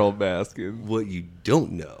about Carol Baskin. what you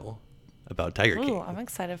don't know about Tiger King. Ooh, I'm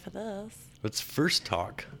excited for this. Let's first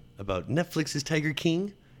talk about Netflix's Tiger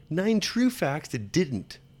King, 9 true facts that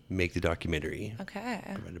didn't make the documentary, Okay.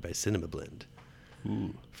 provided by Cinema Blend.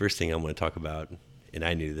 First thing I want to talk about, and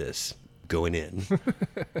I knew this going in,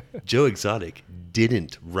 Joe Exotic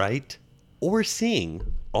didn't write or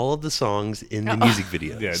sing all of the songs in the music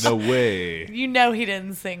videos. Yeah, no way. You know he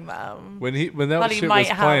didn't sing them. When But that he shit might was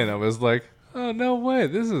have. playing, I was like, oh no way,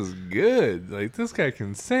 this is good. Like this guy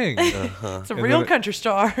can sing. It's a And real then it- country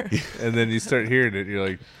star. And then you start hearing it, you're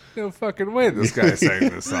like, no fucking way, this guy sang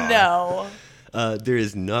this song. No. There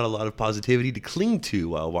is not a lot of positivity to cling to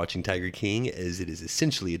while watching Tiger King, as it is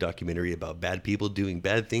essentially a documentary about bad people doing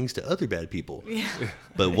bad things to other bad people.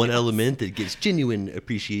 But one element that gets genuine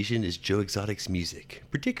appreciation is Joe Exotic's music,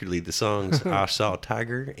 particularly the songs I Saw a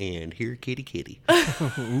Tiger and Here Kitty Kitty.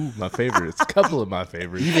 Ooh, my favorites. A couple of my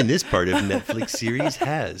favorites. Even this part of Netflix series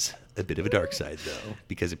has a bit of a dark side, though,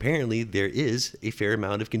 because apparently there is a fair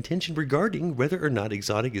amount of contention regarding whether or not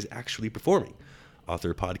Exotic is actually performing.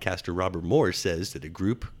 Author podcaster Robert Moore says that a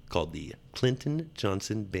group called the Clinton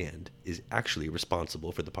Johnson Band is actually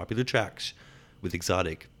responsible for the popular tracks, with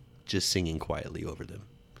Exotic just singing quietly over them.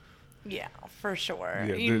 Yeah, for sure.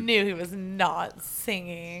 Yeah, You the- knew he was not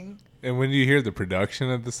singing. And when you hear the production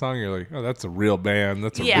of the song, you're like, oh, that's a real band.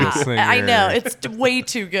 That's a real Yeah, singer. I know. It's way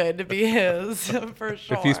too good to be his, for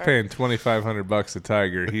sure. If he's paying $2,500 a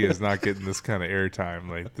Tiger, he is not getting this kind of airtime.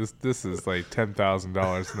 Like this is like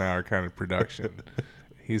 $10,000 an hour kind of production.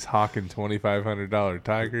 He's hawking $2,500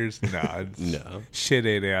 Tigers. Nah, No. shit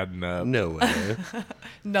ain't adding up. No way.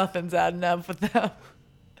 Nothing's adding up with them.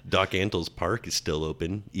 Doc Antle's Park is still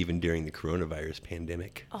open, even during the coronavirus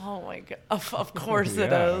pandemic. Oh my God. Of course it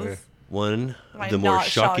Yeah, is. One Am of I the more not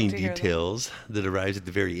shocked shocking to hear that? details that arrives at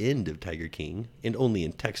the very end of Tiger King, and only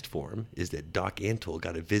in text form, is that Doc Antle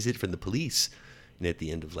got a visit from the police and at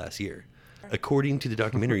the end of last year. According to the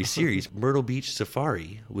documentary series, Myrtle Beach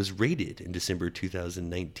Safari was raided in December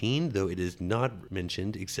 2019, though it is not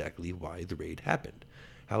mentioned exactly why the raid happened.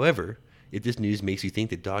 However, if this news makes you think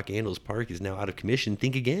that Doc Andals Park is now out of commission,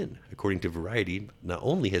 think again. According to Variety, not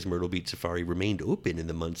only has Myrtle Beach Safari remained open in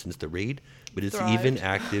the months since the raid, but it's even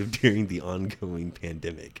active during the ongoing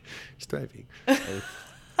pandemic. It's thriving.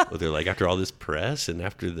 Well, they're like, after all this press and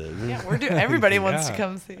after the... Yeah, everybody wants to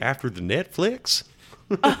come see. After the Netflix...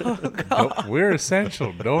 Oh, we're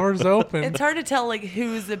essential. Doors open. It's hard to tell like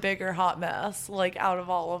who's the bigger hot mess, like out of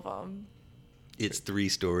all of them. It's 3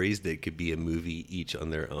 stories that could be a movie each on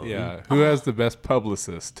their own. Yeah, who has the best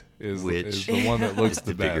publicist is the one that looks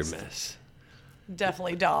the best. Bigger mess.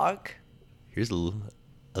 Definitely Doc. Here's a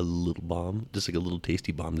little bomb, just like a little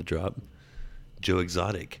tasty bomb to drop. Joe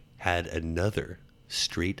Exotic had another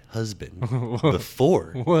straight husband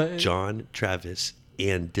before John, Travis,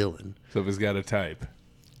 and Dylan. So he's got a type.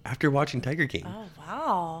 After watching Tiger King. Oh,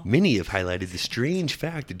 wow. Many have highlighted the strange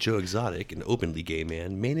fact that Joe Exotic, an openly gay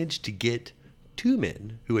man, managed to get 2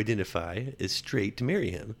 men who identify as straight to marry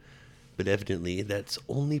him. But evidently, that's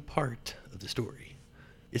only part of the story.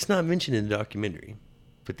 It's not mentioned in the documentary,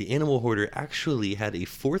 but the animal hoarder actually had a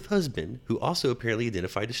 4th husband who also apparently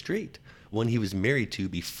identified as straight. One he was married to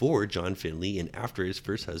before John Finley and after his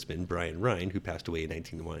first husband, Brian Ryan, who passed away in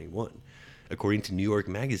 1991. According to New York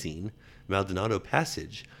Magazine, Maldonado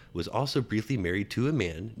Passage was also briefly married to a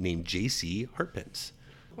man named J.C. Hartpence.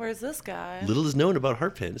 Where's this guy? Little is known about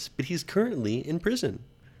Hartpence, but he's currently in prison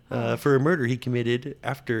for a murder he committed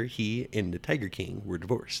after he and the Tiger King were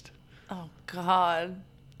divorced. Oh, God.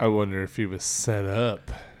 I wonder if he was set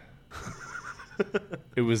up.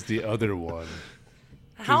 It was the other one.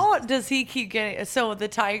 How does he keep getting... So the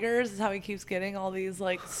Tigers is how he keeps getting all these,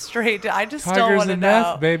 like, straight... I just Tigers don't want to and know.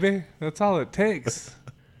 meth, baby. That's all it takes.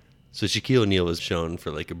 So Shaquille O'Neal was shown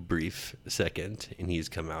for like a brief second, and he's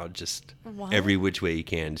come out just every which way he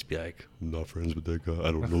can, just be like, I'm not friends with that guy.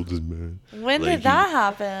 I don't know this man. When like did that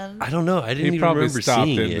happen? I don't know. I didn't He even probably remember stopped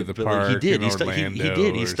seeing into it. the But like, he park did. in He Orlando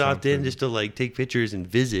did. He or stopped in something. just to like take pictures and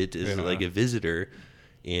visit as Yeah. like a visitor.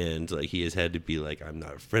 And like he has had to be like, I'm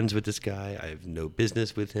not friends with this guy. I have no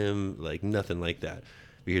business with him. Like nothing like that.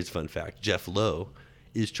 But here's a fun fact: Jeff Lowe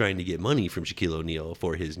is trying to get money from Shaquille O'Neal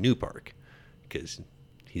for his new park because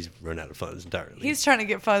he's run out of funds entirely. He's trying to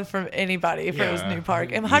get funds from anybody for his Yeah. new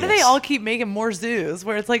park. And how do they Yes. all keep making more zoos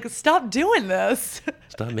where it's like, stop doing this?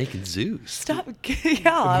 Stop making zoos. Stop.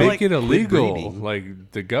 Yeah. Make like, it illegal. breeding.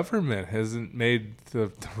 Like the government hasn't made the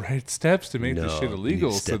right steps to make this No, shit you illegal,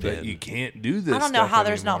 need to so step that in. you can't do this. I don't know stuff how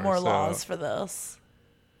there's not anymore, more so- laws for this.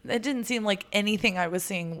 It didn't seem like anything I was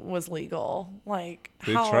seeing was legal. Like,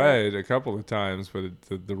 They how... tried a couple of times, but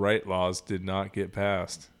the right laws did not get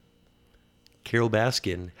passed. Carol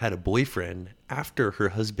Baskin had a boyfriend after her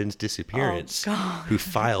husband's disappearance who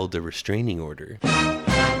filed a restraining order. Well,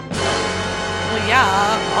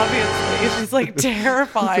 yeah, obviously. She's like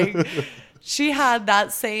terrifying. She had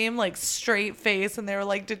that same like straight face, and they were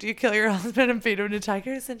like, "Did you kill your husband and feed him to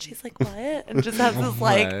tigers?" And she's like, "What?" And just has this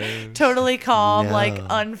like What? totally calm, No. like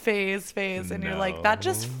unfazed face, and you're like, "That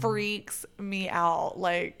just No. freaks me out."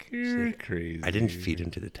 Like You're crazy. I didn't feed him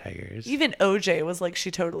to the tigers. even OJ was like, "She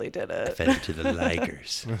totally did it." Fed him to the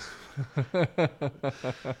ligers.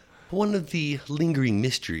 One of the lingering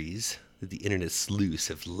mysteries that the internet sleuths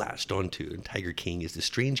have latched onto in Tiger King is the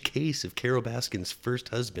strange case of Carol Baskin's first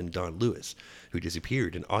husband, Don Lewis, who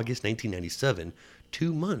disappeared in August 1997,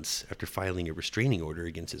 2 months after filing a restraining order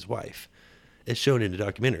against his wife. As shown in the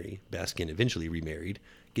documentary, Baskin eventually remarried,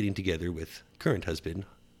 getting together with current husband,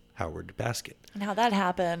 Howard Baskin. And how that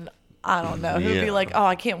happened, I don't know. Who'd be Yeah. like, "Oh,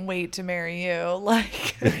 I can't wait to marry you,"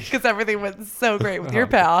 like because everything went so great with your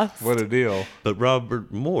past. What a deal. But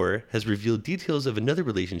Robert Moore has revealed details of another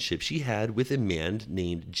relationship she had with a man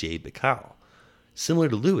named Jay Bacall. Similar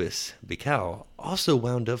to Lewis, Bacall also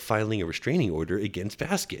wound up filing a restraining order against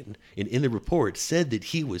Baskin, and in the report said that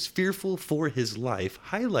he was fearful for his life,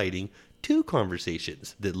 highlighting 2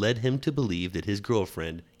 conversations that led him to believe that his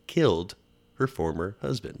girlfriend killed her former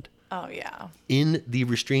husband. Oh yeah. In the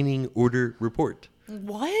restraining order report,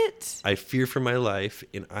 What? I fear for my life,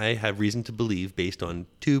 and I have reason to believe, based on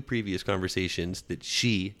 2 previous conversations, that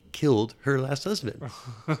she killed her last husband.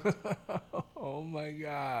 Oh my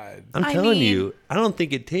God. I'm I telling mean- you, I don't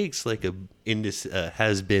think it takes like a. In this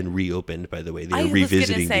has been reopened, by the way. They're I was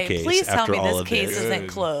revisiting gonna say, the case please tell after me all this of case this. isn't Good.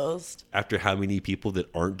 closed. After how many people that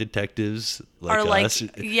aren't detectives like Or like, us?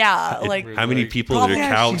 yeah, like How many Like, people that are yeah,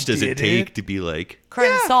 couched she does it did take it. to be like,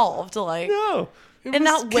 crime solved. Like, no, And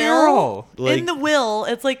not Carol. will. Like- In the will,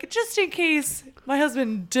 it's like, just in case my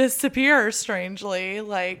husband disappears strangely,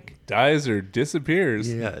 like... Dies or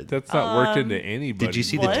disappears. Yeah. That's not worked into anybody. Did you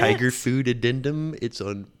see What? the tiger food addendum? It's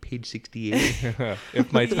on page 68.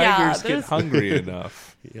 If my Yeah, tigers get there's- hungry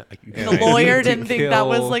enough. Yeah, and The I lawyer need to didn't think that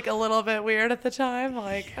was, kill- like, a little bit weird at the time.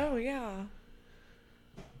 Like, oh, yeah.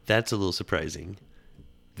 that's a little surprising.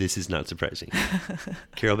 This is not surprising.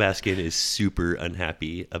 Carol Baskin is super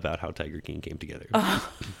unhappy about how Tiger King came together.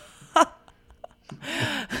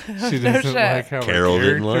 She doesn't shit. like how Carol her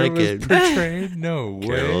didn't character like was it. portrayed. No way.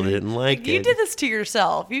 Carol didn't like You it. did this to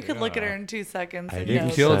yourself. You could look at her in 2 seconds I and didn't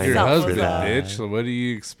know Killed Sign your up for husband, that. bitch. What do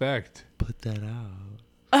you expect? Put that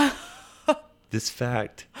out. This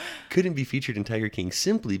fact couldn't be featured in Tiger King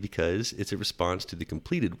simply because it's a response to the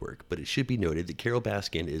completed work, but it should be noted that Carol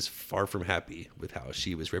Baskin is far from happy with how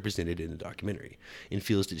she was represented in the documentary and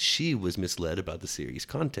feels that she was misled about the series'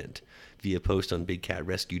 content. Via post on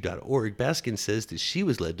BigCatRescue.org, Baskin says that she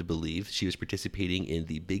was led to believe she was participating in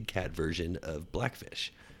the Big Cat version of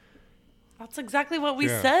Blackfish. That's exactly what we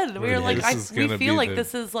Yeah. said. We were like, This is we gonna feel be like the-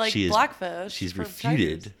 this is like She is- Blackfish. She's for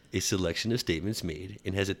refuted tigers. a selection of statements made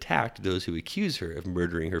and has attacked those who accuse her of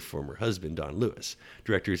murdering her former husband, Don Lewis.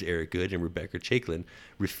 Directors Eric Good and Rebecca Chaiklin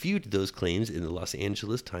refuted those claims in the Los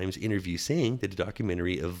Angeles Times interview, saying that the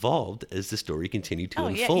documentary evolved as the story continued to Oh,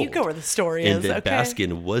 yeah, unfold. you go where the story and is, that okay?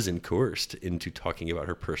 Baskin wasn't coerced into talking about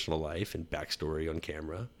her personal life and backstory on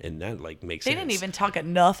camera, and that like makes They sense. didn't even talk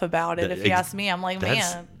enough about it, That- if you ask me. I'm like,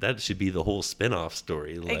 man, that should be the whole spin-off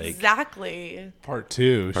story. Like, Part 2. exactly.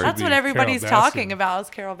 should That's be what everybody's Carol talking Baskin. about is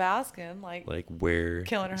Carol Baskin. Like where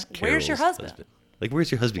Killing her. is Where's your Carol's husband? Like,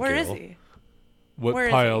 where's your husband, where is Carol? he? What Where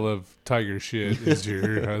is pile of tiger shit is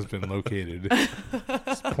your husband located?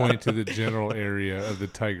 Just point to the general area of the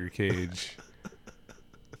tiger cage.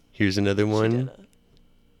 Here's another one.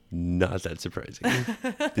 Not that surprising.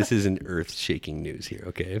 This isn't earth-shaking news here,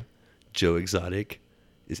 okay? Joe Exotic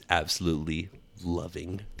is absolutely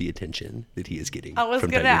loving the attention that he is getting. I was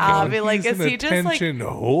from gonna Tiger King. be like, He's is an he just like attention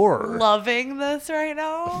whore. loving this right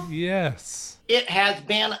now? Yes. It has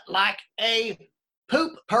been like a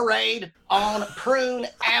poop parade on Prune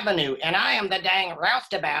Avenue, and I am the dang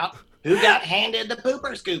roustabout who got handed the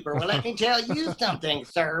pooper scooper. Well, let me tell you something,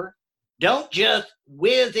 sir. Don't just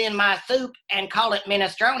whiz in my soup and call it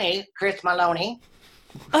minestrone, Chris Maloney.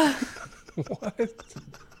 What?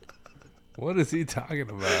 What is he talking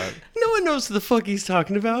about? No one knows what the fuck he's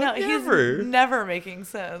talking about. No, Never. he's never making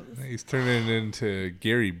sense. He's turning into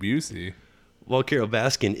Gary Busey. While Carol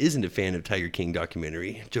Baskin isn't a fan of Tiger King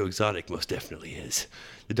documentary, Joe Exotic most definitely is.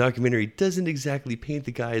 The documentary doesn't exactly paint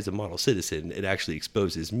the guy as a model citizen. It actually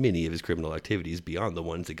exposes many of his criminal activities beyond the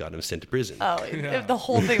ones that got him sent to prison. Oh, if the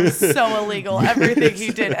whole thing was so illegal, everything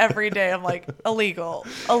he did every day, I'm like, illegal.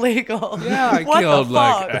 Yeah, I What killed the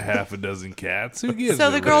like fuck? a half a dozen cats. Who gives So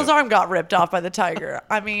a the girl's rip? arm got ripped off by the tiger.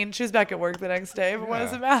 I mean, she's back at work the next day, but what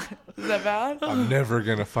does Yeah. it matter? Is that bad? I'm never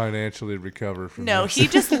gonna financially recover from No, this. he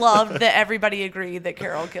just loved that everybody agreed that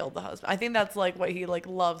Carol killed the husband. I think that's like what he like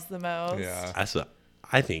loves the most. Yeah, That's what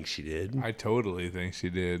I think she did. I totally think she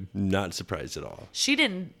did. Not surprised at all. She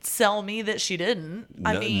didn't sell me that she didn't.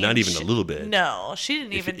 I No- mean, not even a little bit. No, she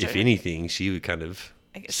didn't If, even. if anything, she would kind of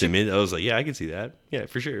guess cement. I was like, yeah, I can see that. Yeah,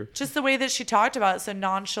 for sure. just the way that she talked about it so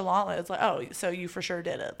nonchalantly. It's like, oh, so you for sure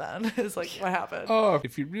did it then. It's like, what happened? Oh,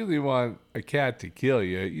 if you really want a cat to kill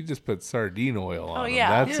you, you just put sardine oil on him.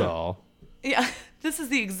 yeah. That's Yeah. all. Yeah, this is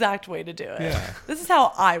the exact way to do it. Yeah. This is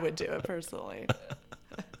how I would do it personally.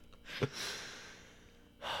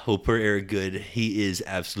 Well, per Eric Good, he is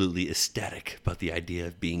absolutely ecstatic about the idea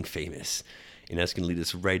of being famous. And that's going to lead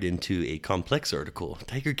us right into a complex article.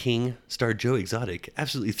 Tiger King star Joe Exotic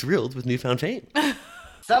absolutely thrilled with newfound fame.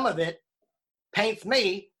 Some of it paints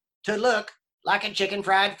me to look like a chicken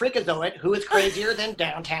fried freakazoid who is crazier than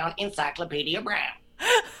downtown Encyclopedia Brown.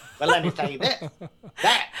 But let me tell you this.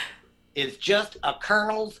 That is just a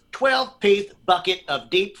Colonel's 12-piece bucket of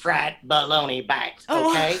deep fried bologna bags,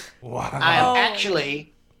 okay? Wow. I am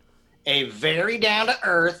actually a very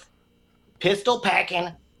down-to-earth, pistol-packing,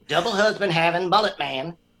 double-husband-having mullet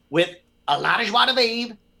man with a lot of joie de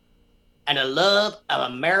vivre and a love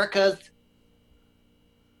of America's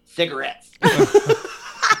cigarettes.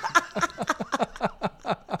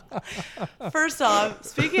 First off,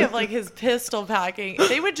 speaking of like his pistol packing,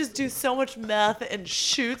 they would just do so much meth and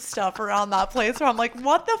shoot stuff around that place where I'm like,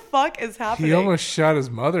 what the fuck is happening? He almost shot his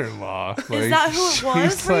mother-in-law. Like, is that who it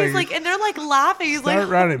was? Where he's like, and they're like laughing. He's start like,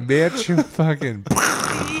 running, bitch. Fucking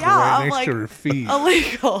yeah, right I'm next like, to her feet.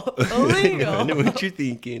 illegal, I know illegal. what you're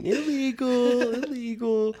thinking. Illegal,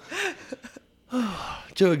 illegal.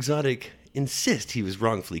 Joe Exotic insist he was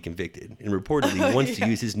wrongfully convicted and reportedly wants to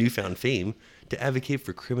use his newfound fame to advocate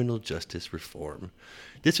for criminal justice reform.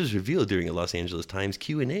 This was revealed during a Los Angeles Times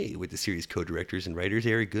Q&A with the series co-directors and writers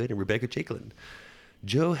Eric Good and Rebecca Chaiklin.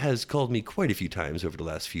 Joe has called me quite a few times over the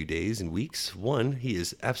last few days and weeks. One, he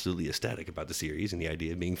is absolutely ecstatic about the series and the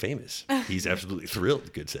idea of being famous. He's absolutely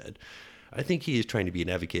thrilled, Good said. I think he is trying to be an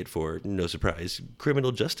advocate for, no surprise,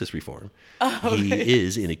 criminal justice reform. He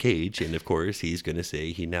is in a cage, and of course, he's going to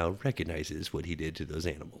say he now recognizes what he did to those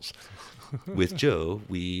animals. With Joe,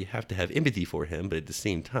 we have to have empathy for him, but at the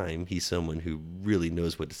same time, he's someone who really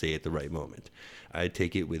knows what to say at the right moment. I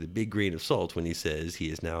take it with a big grain of salt when he says he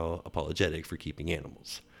is now apologetic for keeping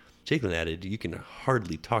animals. Chaiklin added, you can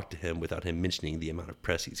hardly talk to him without him mentioning the amount of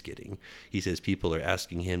press he's getting. He says people are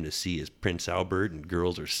asking him to see his Prince Albert and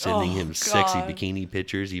girls are sending him sexy bikini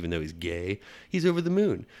pictures even though he's gay. He's over the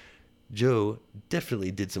moon. Joe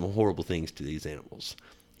definitely did some horrible things to these animals.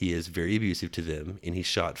 He is very abusive to them and he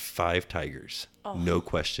shot 5 tigers. No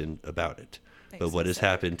question about it. But what has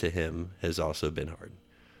happened to him has also been hard.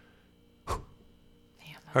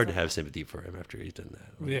 Hard to have sympathy for him after he's done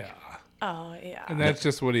that. Yeah. Oh, yeah. And that's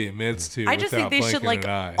just what he admits to. I just think they should, like,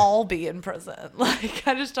 eye. all be in prison. Like,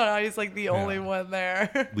 I just don't know how he's, like, the only one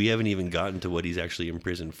there. We haven't even gotten to what he's actually in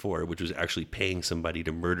prison for, which was actually paying somebody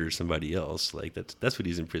to murder somebody else. Like, that's what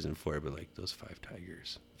he's in prison for. But, like, those 5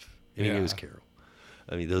 tigers. I mean, it was Carol.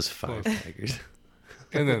 I mean, those 5 tigers.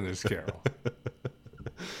 And then there's Carol.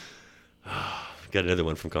 Got another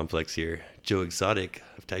one from Complex here. Joe Exotic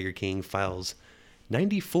of Tiger King files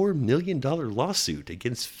 $94 million lawsuit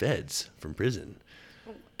against feds from prison.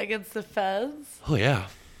 Against the feds? Oh, yeah.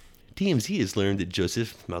 TMZ has learned that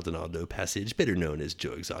Joseph Maldonado Passage, better known as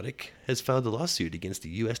Joe Exotic, has filed a lawsuit against the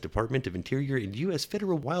U.S. Department of Interior and U.S.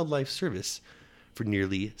 Federal Wildlife Service for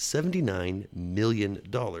nearly $79 million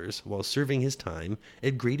while serving his time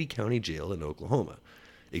at Grady County Jail in Oklahoma.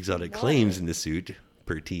 Exotic claims in the suit,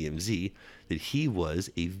 per TMZ, that he was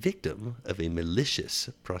a victim of a malicious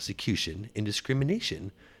prosecution and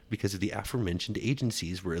discrimination because of the aforementioned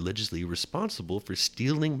agencies were allegedly responsible for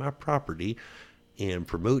stealing my property and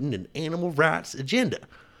promoting an animal rights agenda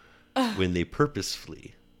when they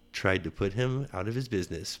purposefully tried to put him out of his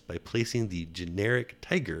business by placing the generic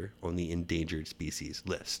tiger on the endangered species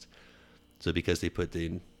list. So because they put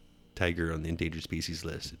the tiger on the endangered species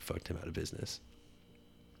list, it fucked him out of business.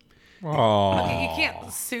 Oh, okay, you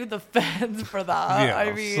can't sue the feds for that. Yeah,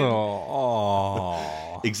 I mean,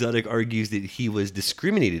 Exotic argues that he was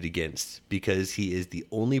discriminated against because he is the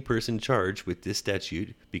only person charged with this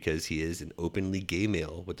statute because he is an openly gay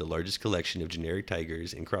male with the largest collection of generic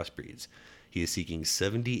tigers and crossbreeds. He is seeking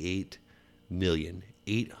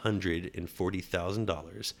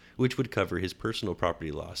 $78,840,000, which would cover his personal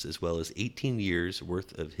property loss as well as 18 years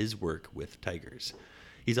worth of his work with tigers.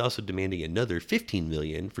 He's also demanding another $15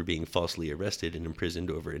 million for being falsely arrested and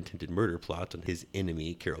imprisoned over an attempted murder plot on his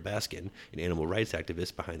enemy, Carol Baskin, an animal rights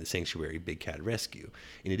activist behind the sanctuary Big Cat Rescue,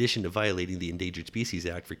 in addition to violating the Endangered Species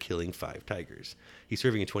Act for killing 5 tigers. He's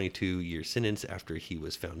serving a 22-year sentence after he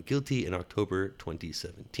was found guilty in October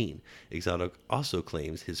 2017. Exotic also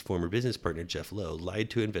claims his former business partner, Jeff Lowe,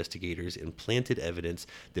 lied to investigators and planted evidence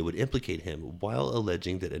that would implicate him while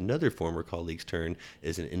alleging that another former colleague's turn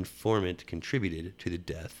as an informant contributed to the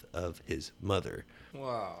death of his mother.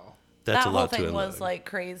 wow. That's that a lot whole to thing unload. was like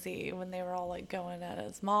crazy when they were all like going at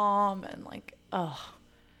his mom and like,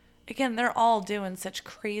 again, they're all doing such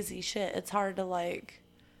crazy shit. It's hard to like.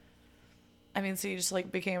 I mean, so you just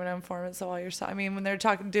like became an informant. So all you're, I mean, when they're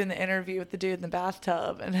doing the interview with the dude in the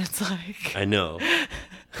bathtub, and it's like, I know.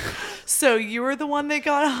 so you were the one that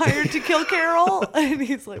got hired to kill Carol, and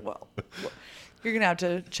he's like, well, you're gonna have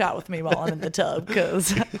to chat with me while I'm in the tub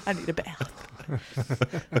because I need a bath.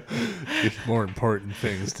 More important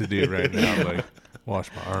things to do right now, like wash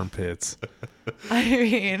my armpits. I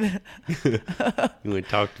mean, You want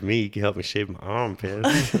to talk to me? You can help me shave my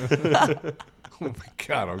armpits. Oh my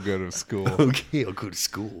God, I'll go to school. Okay, I'll go to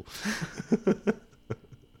school.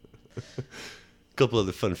 Couple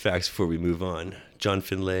other fun facts before we move on. John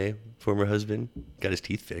Finlay, former husband, got his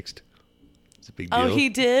teeth fixed. It's a big deal. oh, he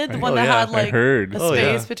did the one Oh, that yeah, had like I heard. a Oh,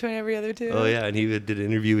 space yeah. between every other two. Oh yeah, and he did an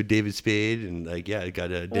interview with David Spade, and like got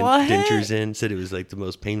What? dentures in. Said it was like the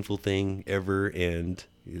most painful thing ever, and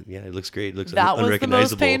yeah, it looks great. It looks that was the unrecognizable.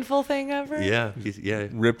 most painful thing ever. Yeah, yeah.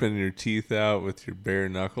 Ripping your teeth out with your bare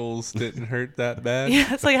knuckles didn't hurt that bad.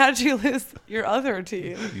 Yeah, it's like, how did you lose your other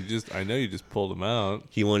teeth? I know you just pulled them out.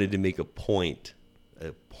 He wanted to make a point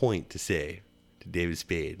to say to David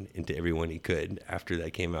Spade and to everyone he could after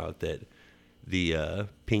that came out that the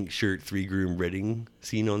pink shirt 3-groom wedding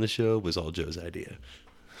scene on the show was all Joe's idea.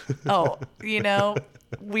 Oh, we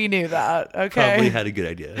knew that. Okay. Probably had a good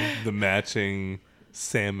idea. The matching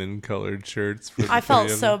salmon-colored shirts. For the I felt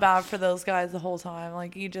three of so them. bad for those guys the whole time.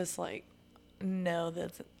 Like, you just know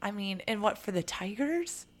that. I mean, and what for the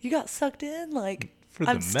Tigers? You got sucked in? Like, For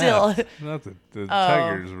I'm the still. meth. Not the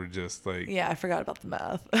Tigers were just like. Yeah, I forgot about the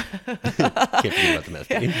math. Can't forget about the meth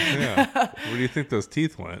thing. Yeah. Where do you think those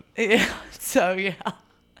teeth went? Yeah. So yeah.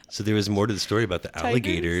 So there was more to the story about the Tigers?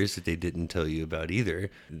 alligators that they didn't tell you about either.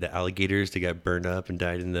 The alligators that got burned up and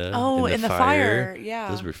died in the in the fire. Yeah.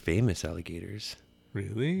 Those were famous alligators.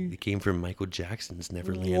 Really? They came from Michael Jackson's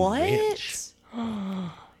Neverland What? Ranch.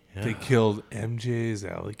 They killed MJ's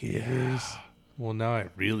alligators. Well, now I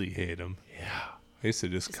really hate them. Yeah. I used to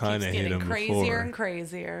just Keeps kind of hate getting them crazier before. and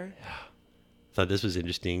crazier. Thought this was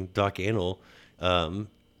interesting. Doc Antle,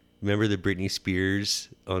 remember the Britney Spears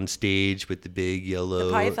on stage with the big yellow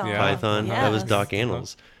The python. Yeah. python? That was Yes. Doc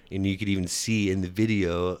Antle's. And you could even see in the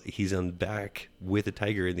video, he's on the back with a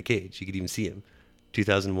tiger in the cage. You could even see him.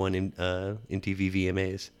 2001 in MTV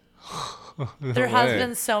VMAs. There has way.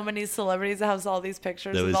 been so many celebrities that have all these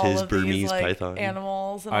pictures That of was all his of Burmese these python.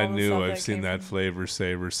 animals. And all I the knew stuff I've seen came that from- Flavor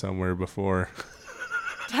Saver somewhere before.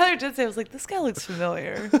 Tyler did say, I was like, this guy looks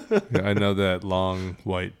familiar. Yeah, I know that long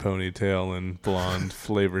white ponytail and blonde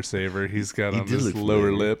Flavor Saver he's got He on did his look lower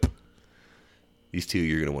familiar. lip. These two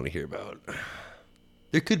you're going to want to hear about.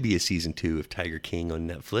 There could be a season 2 of Tiger King on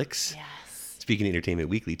Netflix. Yes. Speaking of Entertainment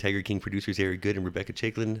Weekly, Tiger King producers Eric Good and Rebecca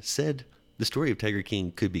Chaiklin said the story of Tiger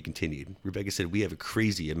King could be continued. Rebecca said, we have a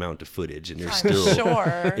crazy amount of footage, and there's still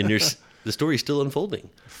Sure. and the story's still unfolding.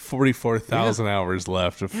 44,000 hours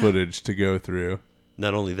left of footage to go through.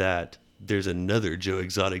 Not only that, there's another Joe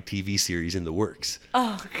Exotic TV series in the works.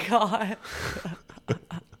 Oh, God.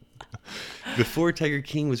 Before Tiger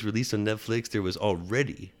King was released on Netflix, there was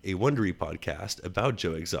already a Wondery podcast about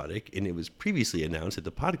Joe Exotic, and it was previously announced that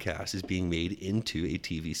the podcast is being made into a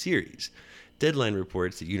TV series. Deadline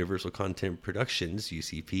reports that Universal Content Productions,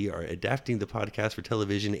 UCP, are adapting the podcast for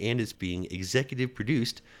television, and it's being executive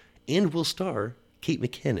produced and will star Kate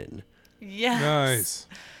McKinnon, Yes. Nice.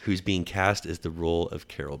 who's being cast as the role of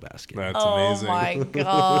Carol Baskin. That's Oh amazing. my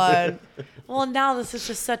God. Well, now this is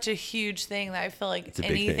just such a huge thing that I feel like a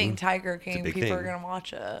big anything thing. Tiger a King, big people are thing. going to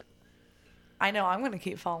watch it. I know. I'm going to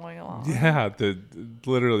keep following along. Yeah,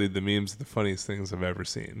 literally the memes are the funniest things I've ever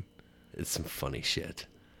seen. It's some funny shit.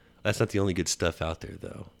 That's not the only good stuff out there,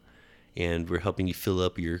 though. And we're helping you fill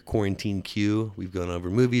up your quarantine queue. We've gone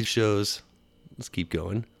over movies, shows. Let's keep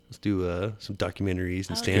going. Let's do some documentaries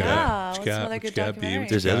and stand yeah. up. What what's you got? another What you good got, B? documentary? What you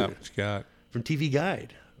There's got? other- What you got? From TV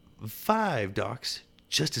Guide. 5 docs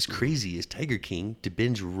just as crazy as Tiger King to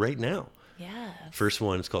binge right now. Yeah. First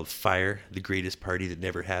one is called Fire, the Greatest Party That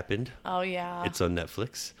Never Happened. Oh, yeah. It's on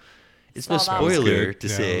Netflix. It's Saw no that. spoiler That's good. to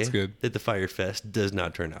Yeah, say that's good. that the Fire Fest does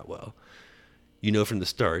not turn out well. You know from the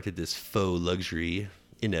start that this faux luxury,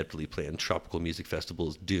 ineptly planned tropical music festival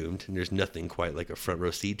is doomed, and there's nothing quite like a front row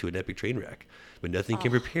seat to an epic train wreck. But nothing can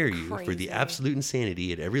prepare you for crazy. the absolute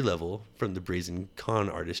insanity at every level, from the brazen con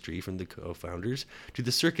artistry from the co-founders, to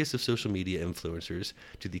the circus of social media influencers,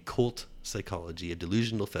 to the cult psychology of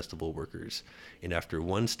delusional festival workers. And after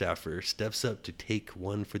one staffer steps up to take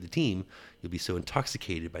one for the team, you'll be so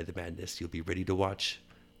intoxicated by the madness, you'll be ready to watch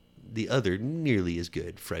the other nearly as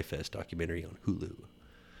good Fry Fest documentary on Hulu.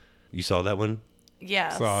 You saw that one?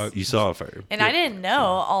 Yes. Saw it. You saw Fire. And I didn't know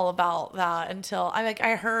all about that until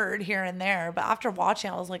I heard here and there, but after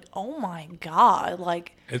watching, I was like, "Oh my God!"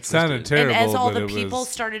 Like, It sounded terrible, and as all but the it people was,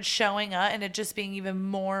 started showing up, and it just being even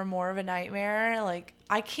more and more of a nightmare. Like,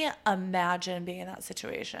 I can't imagine being in that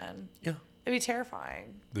situation. Yeah. It'd be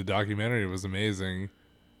terrifying. the documentary was amazing.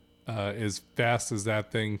 As fast as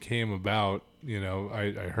that thing came about,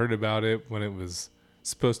 I heard about it when it was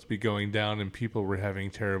supposed to be going down and people were having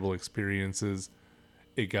terrible experiences.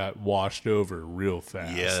 It got washed over real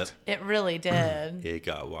fast. Yeah. It really did. It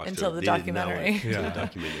got watched Until over. the They did not documentary. like Yeah. the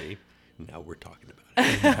documentary. Now we're talking about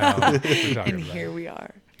it. Now we're talking And about here it. we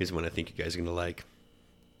are. Here's one I think you guys are going to like.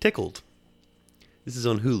 Tickled. This is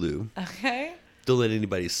on Hulu. Okay. Don't let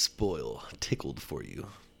anybody spoil Tickled for you.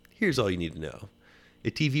 Here's all you need to know. A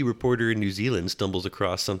TV reporter in New Zealand stumbles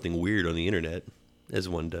across something weird on the internet, as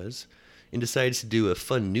one does, and decides to do a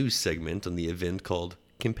fun news segment on the event called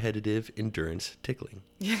Competitive Endurance Tickling.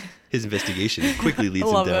 His investigation quickly leads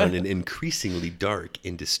him Love down it. an increasingly dark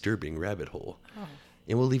and disturbing rabbit hole.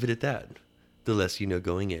 And we'll leave it at that. The less you know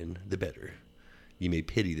going in, the better. You may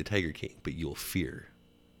pity the Tiger King, but you'll fear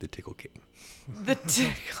the Tickle King. The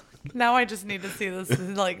tickle. Now I just need to see this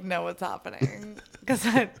and know what's happening because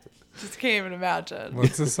I just can't even imagine.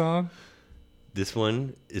 What's this on? This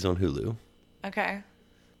one is on Hulu. Okay.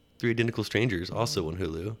 Three Identical Strangers, also on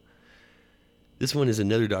Hulu. This one is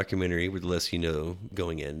another documentary where the less you know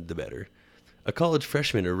going in, the better. A college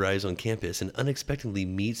freshman arrives on campus and unexpectedly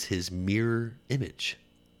meets his mirror image,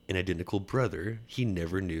 an identical brother he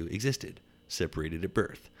never knew existed, separated at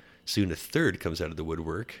birth. Soon a third comes out of the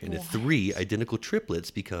woodwork, and the three identical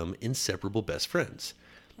triplets become inseparable best friends.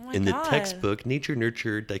 In the textbook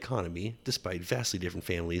nature-nurture dichotomy, despite vastly different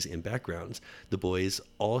families and backgrounds, the boys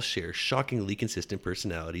all share shockingly consistent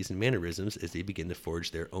personalities and mannerisms as they begin to forge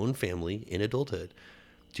their own family in adulthood.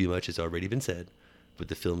 Too much has already been said, but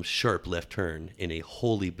the film's sharp left turn in a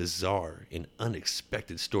wholly bizarre and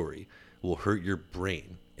unexpected story will hurt your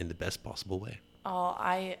brain in the best possible way. Oh,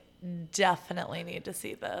 I definitely need to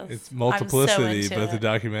see this. It's Multiplicity, so but the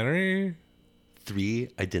documentary? Three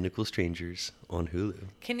Identical Strangers on Hulu.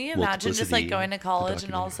 Can you imagine just like going to college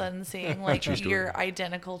and all of a documentary. sudden seeing like your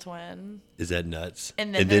identical twin? Is that nuts?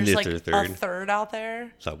 And then there's like a a third out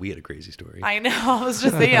there? Thought we had a crazy story. I know. I was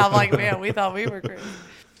just thinking, I'm like, man, we thought we were crazy.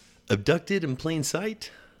 Abducted in Plain Sight.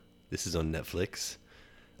 This is on Netflix.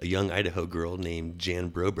 A young Idaho girl named Jan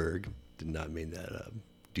Broberg. Did not mean that up.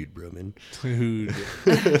 Dude Broman. Dude.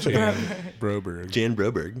 Jan Broberg. Jan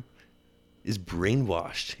Broberg is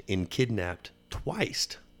brainwashed and kidnapped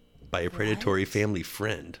twice by a predatory family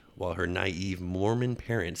friend while her naive Mormon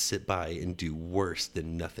parents sit by and do worse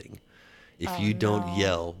than nothing. If you don't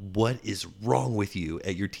yell, "What is wrong with you?"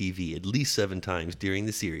 at your TV at least 7 times during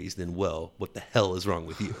the series, then, well, what the hell is wrong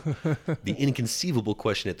with you? The inconceivable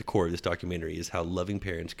question at the core of this documentary is how loving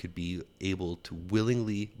parents could be able to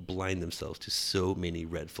willingly blind themselves to so many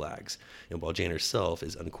red flags. And while Jan herself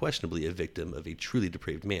is unquestionably a victim of a truly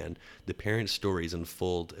depraved man, the parents' stories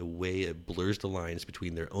unfold a way it blurs the lines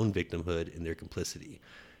between their own victimhood and their complicity.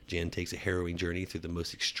 Jan takes a harrowing journey through the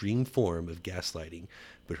most extreme form of gaslighting,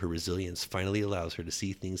 but her resilience finally allows her to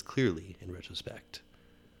see things clearly in retrospect.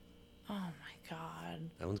 Oh my God.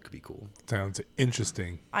 That one could be cool. Sounds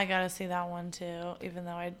interesting. I gotta see that one too, even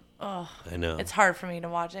though I know. it's hard for me to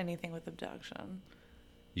watch anything with abduction.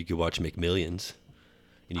 You could watch McMillions.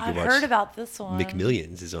 And you I've could watch heard about this one.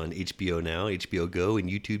 McMillions is on HBO Now, HBO Go, and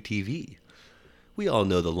YouTube TV. We all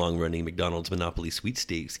know the long-running McDonald's Monopoly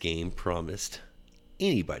sweepstakes game promised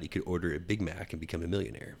anybody could order a Big Mac and become a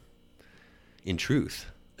millionaire. In truth,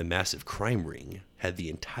 a massive crime ring had the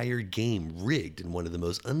entire game rigged in one of the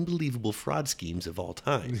most unbelievable fraud schemes of all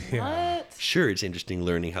time. What? Sure, it's interesting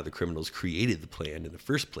learning how the criminals created the plan in the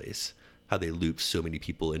first place, how they looped so many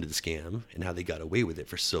people into the scam, and how they got away with it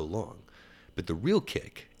for so long. But the real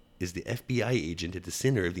kick is the FBI agent at the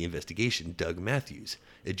center of the investigation, Doug Matthews,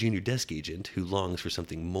 a junior desk agent who longs for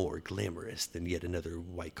something more glamorous than yet another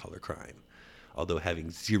white-collar crime. Although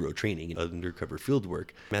having zero training in undercover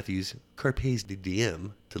fieldwork, Matthews carpes the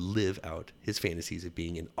diem to live out his fantasies of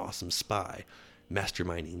being an awesome spy,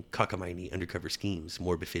 masterminding cockamamie undercover schemes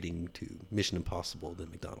more befitting to Mission Impossible than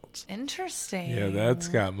McDonald's. Interesting. Yeah, that's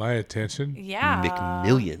got my attention. Yeah.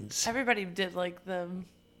 McMillions. Everybody did like the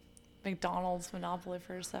McDonald's Monopoly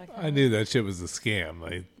for a second. I knew that shit was a scam.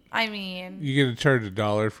 Like, I mean, you're gonna charge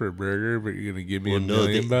 $1 for a burger, but you're gonna give me Well, a no,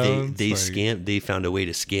 million bones. they Like, scammed. They found a way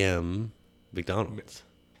to scam McDonald's.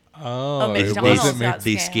 Oh, it McDonald's wasn't got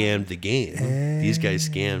They scammed. scammed the game. These guys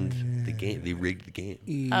scammed the game. They rigged the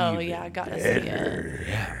game. Oh yeah, I gotta see it.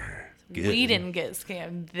 Good. We didn't get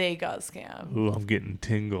scammed; they got scammed. Ooh, I'm getting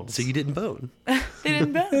tingles. So you didn't bone. They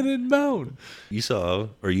didn't bet. I didn't bone. You saw,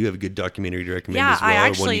 or you have a good documentary to recommend Yeah, as well. I One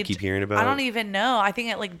actually you keep hearing about. I don't even know. I think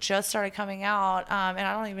it like just started coming out, and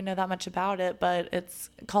I don't even know that much about it. But it's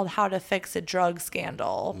called "How to Fix a Drug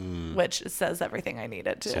Scandal," which says everything I need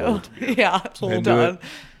it to. Sold. Yeah, Into done,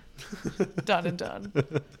 done and done.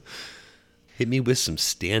 Hit me with some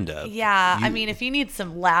stand-up. Yeah, I mean, if you need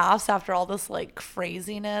some laughs after all this like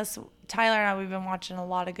craziness, Tyler and I, we've been watching a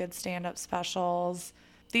lot of good stand-up specials.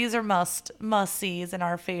 These are must-sees and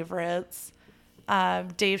our favorites.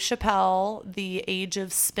 Dave Chappelle, The Age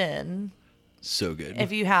of Spin. So good.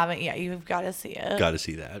 If you haven't yet, you've got to see it. Got to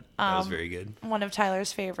see that. That was very good. One of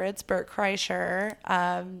Tyler's favorites, Bert Kreischer.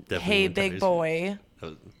 Definitely Hey, one Big Tyler's Boy. That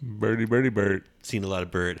was, Birdie, birdie, bird. seen a lot of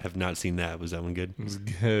Bert. Have not seen that. Was that one good? It was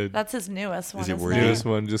good. That's his newest one. Is it isn't worthy? Newest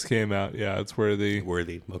one just came out. Yeah, it's worthy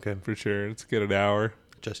Worthy. Okay. for sure. It's good an hour.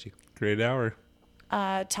 Just you. Great hour.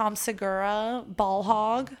 Tom Segura, Ball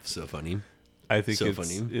Hog. So funny. I think So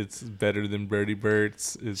funny. it's better than Birdie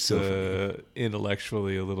Birds. It's So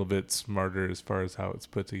intellectually a little bit smarter as far as how it's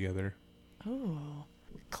put together.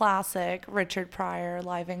 Classic, Richard Pryor,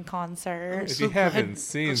 live in concert. If you haven't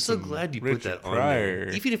seen I'm so some glad you Richard put that on Pryor,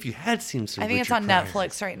 there. Even if you had seen some I think Richard it's on Pryor.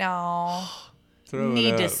 Netflix right now. throw it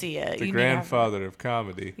need to up. see it. The You need to have- grandfather of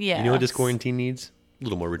comedy. Yeah. You know what this quarantine needs?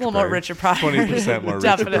 little more A Richard little more Pryor. Richard Pryor. 20% more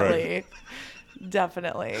Richard Pryor.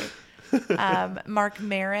 Definitely. Mark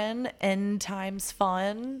Maron, End Times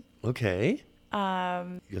Fun. Okay.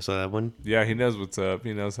 You saw that one? Yeah, he knows what's up.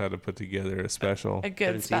 He knows how to put together a special. A good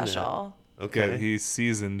Haven't seen that. special. Okay. Yeah, he's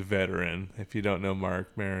seasoned veteran. If you don't know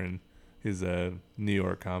Mark Maron, he's a New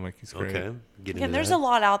York comic. He's great. Okay. Get Again, into there's that. a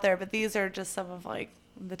lot out there, but these are just some of like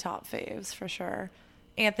the top faves for sure.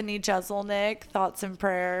 Anthony Jeselnik, Thoughts and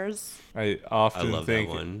Prayers. I often love that think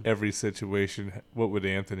one. every situation, what would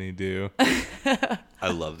Anthony do? I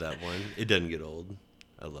love that one. It doesn't get old.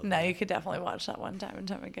 I love No, that. you could definitely watch that one time and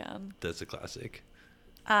time again. That's a classic.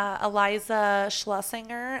 Eliza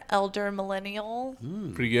Schlesinger, Elder Millennial.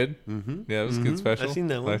 Pretty good. Mm-hmm. Yeah, it was a good special. I've seen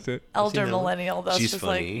that one. Liked it. Elder that one. Millennial. That's She's just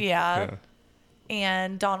funny. like, yeah. Yeah.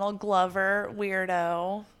 And Donald Glover,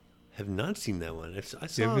 Weirdo. Have not seen that one. I saw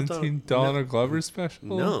You haven't it on- seen Donald Glover's special?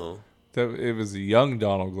 No. That it was a young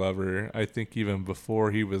Donald Glover. I think even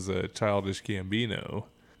before he was a Childish Gambino,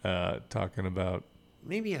 talking about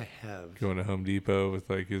Maybe I have. going to Home Depot with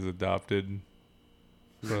like his adopted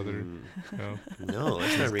brother. No, No,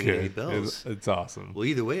 that's not ringing any bells. It's awesome. Well,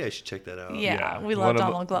 either way, I should check that out. Yeah, we love One of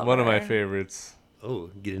Donald Glover. One of my favorites. Oh,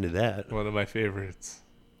 get into that. One of my favorites.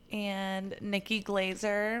 And Nikki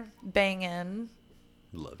Glazer, Bangin'.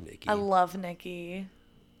 Love Nikki. I love Nikki.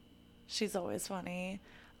 She's always funny.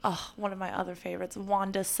 Oh, one of my other favorites,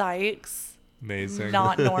 Wanda Sykes. Amazing.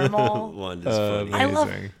 Not normal. Wanda's funny.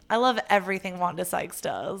 Amazing. I love everything Wanda Sykes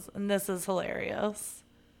does, and this is hilarious.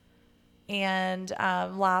 And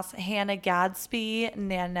last, Hannah Gadsby,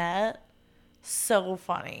 Nanette. So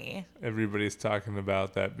funny. Everybody's talking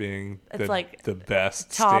about that being It's like the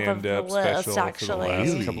best top of the stand-up list, special for the actually. last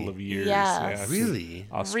Really? couple of years. Yes. it's Really? an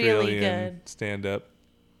Australian good. stand-up.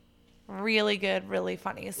 Really good, really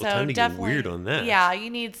funny. So time to get definitely weird on that. Yeah, you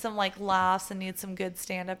need some like laughs and need some good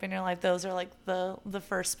stand up in your life. Those are like the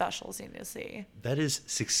first specials you need to see. That is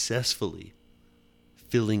successfully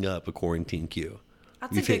filling up a quarantine queue.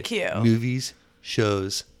 That's a good queue. Movies,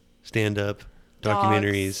 shows, stand-up,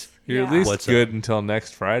 documentaries. You're Yeah. at least What's good until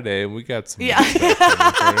next Friday, and we got some. Yeah. good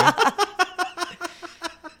stuff coming for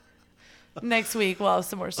you. Next week we'll have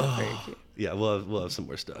some more stuff for you. Yeah, we'll have some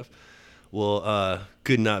more stuff. Well,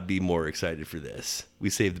 could not be more excited for this. We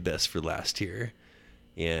saved the best for last here.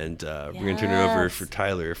 And we're going to turn it over Yes. for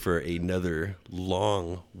Tyler for another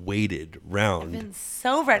long-waited round. Been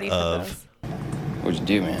so ready for Of- this. What'd you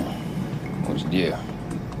do, man? What'd you do?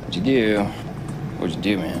 What'd you do? What'd you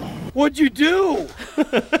do, man? What'd you do?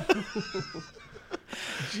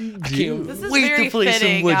 This is Wait to very play some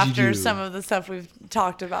fitting What'd You after Do. some of the stuff we've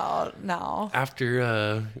talked about now.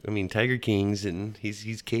 After, Tiger King's, and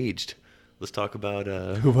he's caged. Let's talk about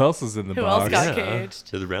Who else is in the Who box? else got caged?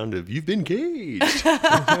 to the round of You've Been Caged. In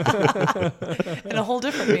a whole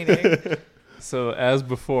different meaning. So as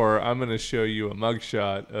before, I'm going to show you a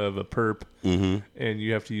mugshot of a perp, and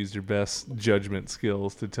you have to use your best judgment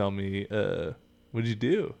skills to tell me, what'd you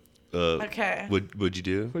do? Okay. What'd you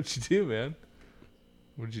do? What'd you do, man?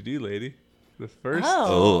 What'd you do, lady? The first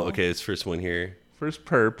Oh, okay. It's first one here. first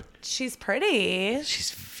perp. She's pretty.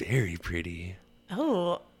 She's very pretty.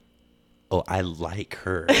 Oh. Oh, I like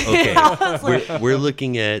her. Okay, we're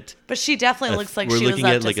looking at. But she definitely looks like we're she was looking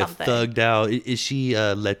up at to like something. a thugged out. Is she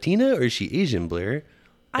Latina or is she Asian, Blair?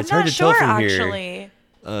 I'm It's not hard to sure tell from actually. here.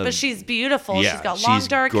 But she's beautiful. Yeah, she's got long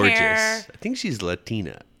dark gorgeous. hair. I think she's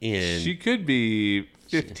Latina, and She could be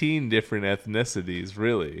 15 different ethnicities,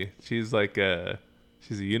 really. She's like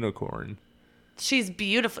she's a unicorn. She's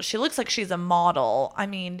beautiful. She looks like she's a model. I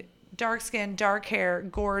mean, dark skin, dark hair,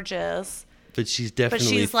 gorgeous. but she's But definitely.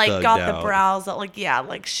 she's like thugged got out. the brows that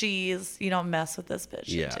like she's you don't mess with this bitch.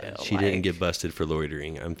 Yeah, too. she didn't get busted for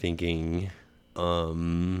loitering. I'm thinking. Oh,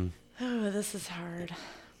 this is hard.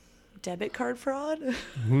 Debit card fraud.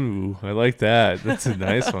 Ooh, I like that. That's a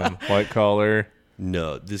nice one. White collar.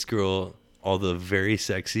 No, this girl, although very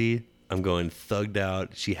sexy, I'm going thugged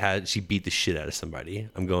out. She beat the shit out of somebody.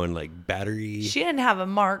 I'm going like battery. She didn't have a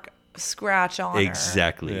mark scratch on her.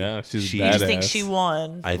 Exactly. Yeah, she's She- I just think badass. she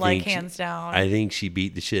won, I like think- hands down. I think she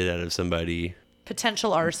beat the shit out of somebody,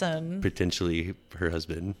 Potential arson. potentially her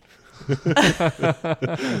husband.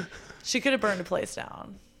 She could have burned a place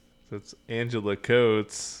down. That's Angela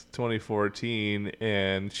Coates, 2014,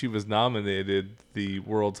 and she was nominated the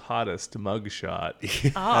world's hottest mugshot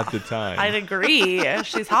at the time. I'd agree.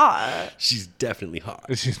 She's hot. She's definitely hot.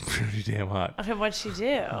 She's pretty damn hot. Okay, what'd she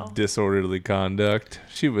do? Disorderly conduct.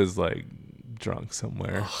 She was like drunk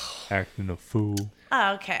somewhere, acting a fool.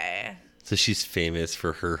 Oh, okay. So she's famous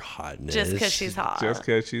for her hotness. Just because she's hot. Just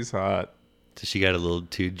because she's hot. So she got a little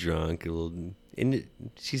too drunk, a little, And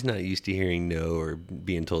she's not used to hearing no or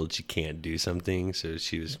being told she can't do something. So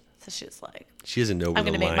she was. So she's like, She doesn't know where I'm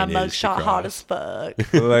the gonna line make my is to mugshot hot cross. as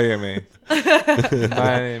fuck. Look at me.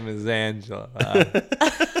 My name is Angela.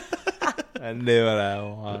 I knew what I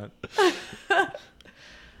want.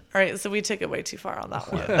 All right, so we took it way too far on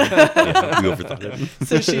that one. Yeah, we overthought it.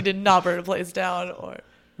 So she did not burn a place down, or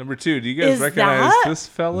Number 2, do you guys Is recognize that- this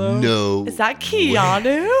fellow? No. is that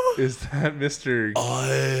Keanu? Is that Mr.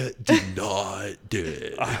 I did not do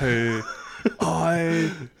it.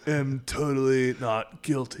 I am totally not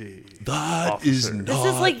guilty. That is Officer. not This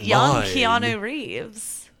is like young mine. Keanu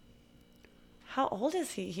Reeves. How old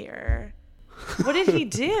is he here? What did he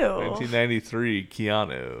do? 1993,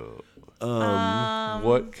 Keanu.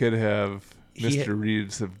 What could have He- Mr.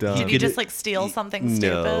 Reeves have done? Did he just like steal something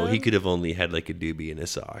stupid? No, he could have only had like a doobie in a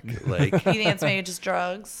sock. Like You think it's maybe just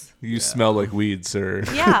drugs? You smell like weed, sir.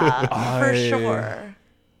 Yeah, for I- sure.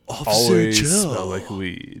 Always Joe. smell like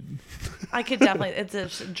weed. I could definitely. It's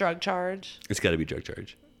a drug charge. It's got to be drug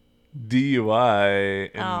charge.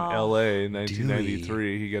 DUI in Oh. LA,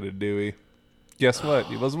 1993. He got a Dewey. Guess what?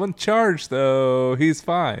 He wasn't one charged though. He's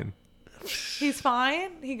fine. He's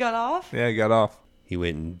fine. He got off. Yeah, he got off. He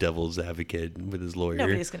went and devil's advocate with his lawyer.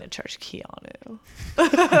 Nobody's gonna charge Keanu.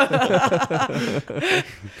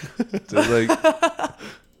 So like,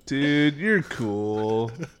 dude, you're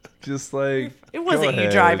cool. Just like It wasn't go you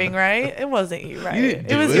ahead. driving, right? It wasn't you, right? didn't It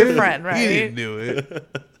do was it. your friend, You right? didn't do it.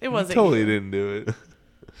 It wasn't Totally you. didn't do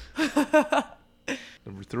it.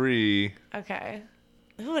 Number 3. Okay.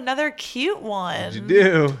 Ooh, another cute one. What'd you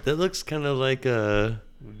do? That looks kind of like What'd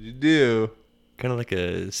you do?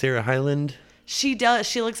 a Sarah Hyland. She does.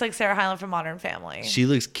 She looks like Sarah Hyland from Modern Family. She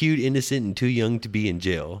looks cute, innocent, and too young to be in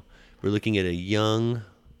jail. We're looking at a young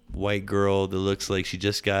white girl that looks like she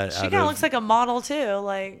just got She out kind of. of looks like a model too.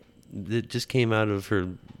 Like that just came out of her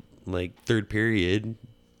like third period.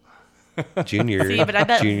 Junior. see, but I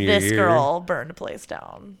bet junior this year. girl burned a place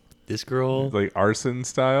down. This girl. Like arson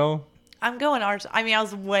style? I'm going art. I mean, I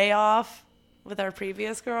was way off with our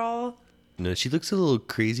previous girl. No, she looks a little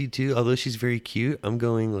crazy too. Although she's very cute, I'm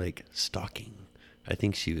going like stalking. I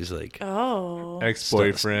think she was like Oh.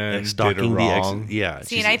 Ex-boyfriend did her stalking the wrong. ex. Yeah.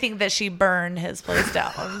 See, and I think that she burned his place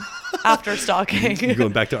down after stalking. You're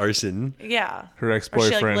going back to arson. Yeah. Her Or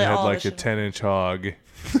ex-boyfriend lit had all like the a shit. 10-inch hog,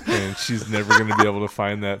 and she's never going to be able to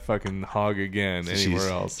find that fucking hog again anywhere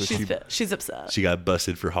else. So she She's upset. She got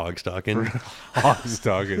busted for hog stalking. hog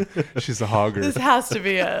stalking. She's a hogger. This has to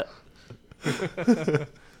be it. You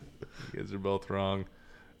guys are both wrong.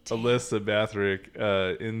 Alyssa Bathrick,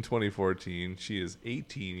 in 2014, she is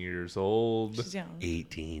 18 years old. She's young.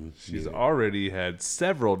 18. She's already had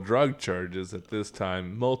several drug charges at this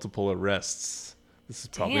time, multiple arrests. This is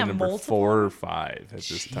probably Damn, number multiple? 4 or 5 at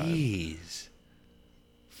this time. Jeez.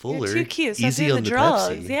 Fuller. You're too cute. Stop Easy doing on the the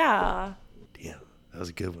drugs. Pepsi. Yeah. Damn, that was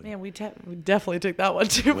a good one. Man, we definitely took that one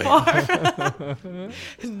too far.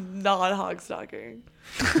 Not hog stalking.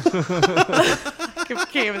 I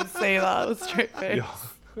can't even say that with a straight face.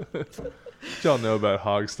 What y'all know about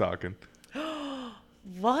hog stalking?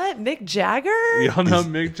 What? Mick Jagger? Y'all know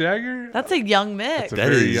Mick Jagger? That's a young Mick. That's a That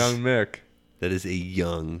very is- young Mick. That is a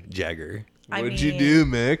young Jagger. I What'd you mean- do,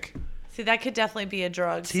 Mick? See, that could definitely be a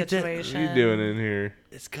drug See, that- situation. What are you doing in here?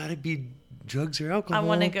 It's got to be drugs or I alcohol.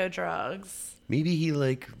 want to go drugs. Maybe he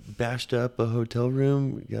like bashed up a hotel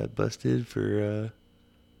room, got busted for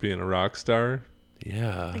Being a rock star?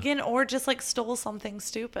 yeah, Again, or just like stole something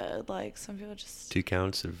stupid. Like some people just. 2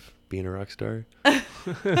 counts of being a rock star.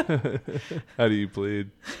 How do you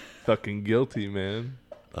plead? Fucking guilty, man.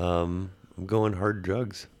 I'm going hard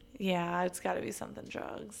drugs. Yeah, it's got to be something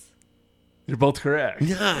drugs. You're both correct.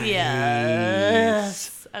 Yes.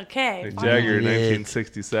 Okay. Mick fine. Jagger, in Lit.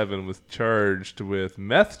 1967, was charged with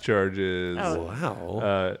meth charges. Oh.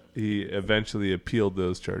 Wow. He eventually appealed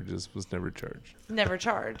those charges, was never charged. Never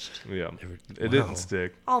charged. Yeah. It wow. didn't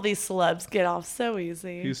stick. All these celebs get off so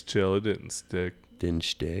easy. He's chill. It didn't stick. Didn't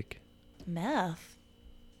stick. Meth.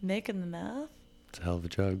 Mick and the meth? It's a hell of a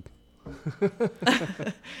drug.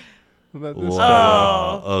 What about this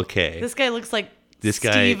Wow. Okay. This guy looks like This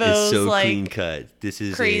guy Steve-O's, is so like, clean cut. This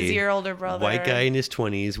is crazier a older brother. white guy in his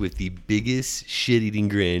 20s with the biggest shit-eating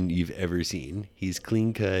grin you've ever seen. He's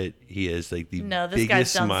clean cut. He has like the No, this guy's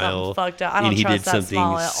biggest done smile. something fucked up. I don't and he trust did that something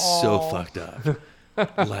smile at so all. fucked up.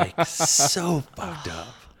 Like so fucked up.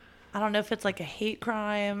 I don't know if it's like a hate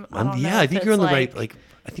crime. I don't know Yeah, I if think you're on it's the right. Like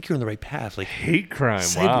I think you're on the right path. Like Hate crime.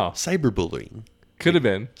 Wow. cyberbullying. Could have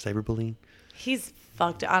been. Cyberbullying. He's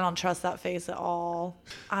fucked. I don't trust that face at all.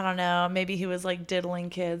 I don't know. Maybe he was like diddling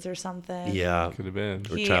kids or something. Yeah. Could have been.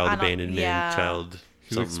 Or He- child I don't- abandonment. yeah. Child.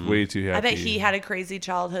 He looks way too happy. I bet he had a crazy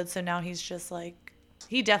childhood, so now he's just like,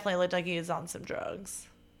 he definitely looked like he was on some drugs.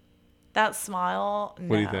 That smile.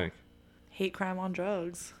 What do you think? Hate crime on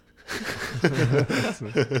drugs.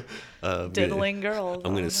 Diddling girls.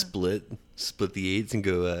 I'm gonna split the eights and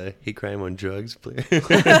go hate crime on drugs.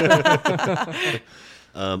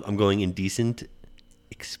 I'm going indecent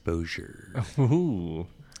exposure. Ooh.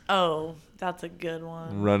 Oh, that's a good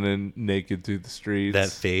one. Running naked through the streets. That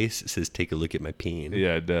face says, "Take a look at my peen."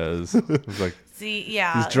 Yeah, it does. It's like, see,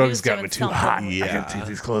 yeah, these he drugs was got doing me too something. hot. Yeah. I gotta take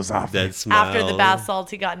these clothes off. That smile. After the bath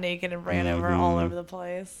salts, he got naked and ran over all over the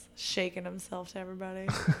place, shaking himself to everybody.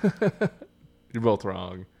 You're both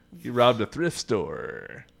wrong. He robbed a thrift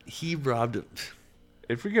store. He robbed.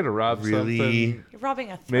 If you're gonna rob Really? something, You're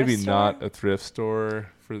robbing a thrift maybe store? not a thrift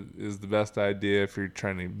store is the best idea if you're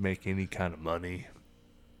trying to make any kind of money.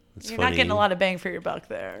 It's You're funny. not getting a lot of bang for your buck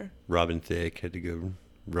there. Robin Thicke had to go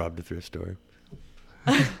rob the thrift store.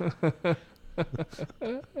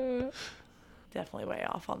 Definitely way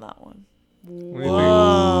off on that one.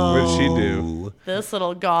 What did she do? This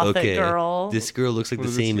little gothic girl. This girl looks like What the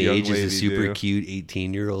does this same young age as a lady super do? cute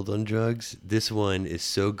 18-year-old on drugs. This one is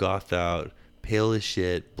so gothed out, pale as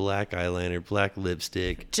shit, black eyeliner, black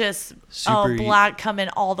lipstick. Just Super- black coming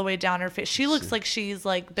all the way down her face. She looks like she's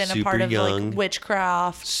like been a Super part of young. like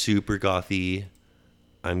witchcraft. Super gothy.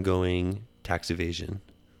 I'm going tax evasion.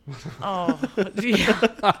 Oh,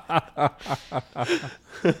 yeah.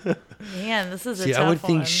 Man, this is a See, tough I would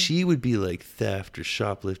think one. she would be like theft or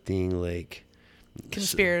shoplifting, like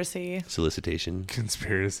Conspiracy. solicitation.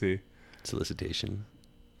 Conspiracy. Solicitation.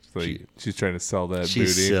 It's like she's trying to sell that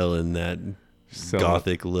She's booty. selling that Selling-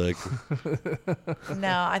 gothic look.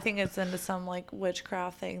 No, I think it's into some like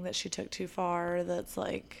witchcraft thing that she took too far. That's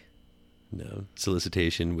like, No,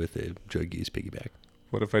 solicitation with a drug use piggyback.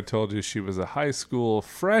 What if I told you she was a high school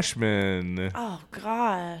freshman? oh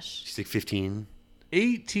gosh. She's like 15.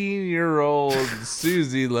 18-year-old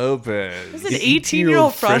Susie Lopez. Is it an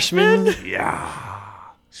 18-year-old freshman? Yeah.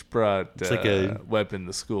 She brought It's like a- weapon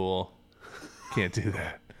to school. Can't do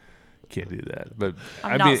that. Can't do that. But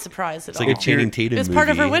I'm I not mean, surprised at It's all. like a Channing Tatum It's movie. part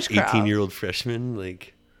of her witchcraft. 18-year-old freshman,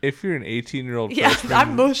 like if you're an 18-year-old Yeah, freshman,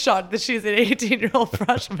 I'm most shocked that she's an 18-year-old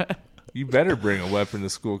freshman. you better bring a weapon to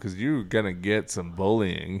school because you're gonna get some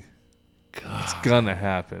bullying. It's gonna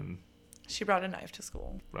happen. She brought a knife to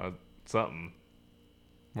school. Something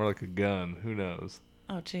more like a gun. Who knows?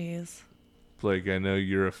 Oh, jeez. Blake, I know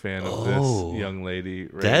you're a fan of Oh. this young lady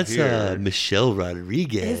right that's here. Michelle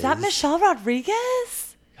Rodriguez. Is that Michelle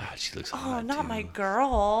Rodriguez? God, she looks Oh, hot, not too. my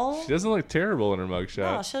girl. She doesn't look terrible in her Oh,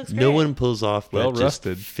 mugshot. she looks great. No one pulls off Well that just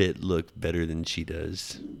rested. fit look better than she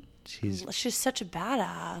does. She's such a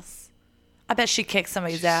badass. I bet she kicked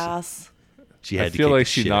somebody's ass. She I had to feel kick like the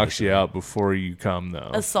she shit knocks out you of out before you come,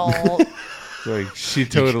 though. Assault. Like she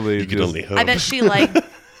totally. You could just- only hope. I bet she like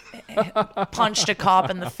punched a cop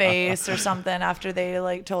in the face or something after they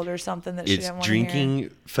like told her something that she It's didn't want to hear.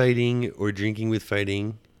 drinking, fighting, or drinking with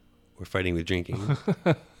fighting, or fighting with drinking.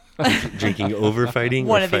 Drinking over fighting.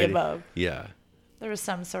 One or of the fighting. above. Yeah. There was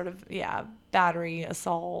some sort of battery,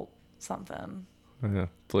 assault, something. Yeah,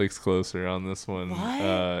 Blake's closer on this one. What?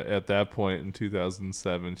 At that point in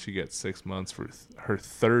 2007, she got 6 months for her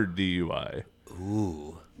third DUI.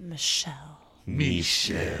 Ooh. Michelle.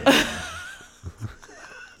 Michelle.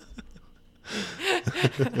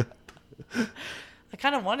 I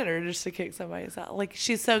kind of wanted her just to kick somebody's out. Like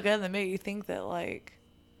she's so good that made you think that like,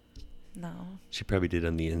 no, She probably did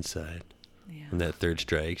on the inside. Yeah. On that third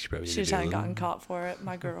strike, she probably she did just a hadn't little- gotten caught for it.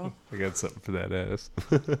 My girl. I got something for that ass.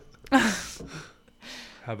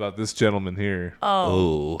 How about this gentleman here?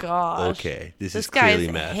 Oh, gosh. Okay. This This is guy's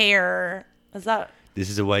clearly meth. hair. Is that? This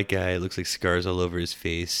is a white guy. It looks like scars all over his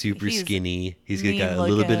face. Super He's skinny. He's got mean a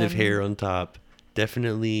little bit of looking. hair on top.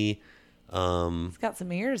 Definitely He's got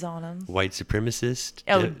some ears on him. white supremacist.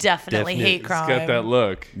 Oh, definitely hate crime. He's got that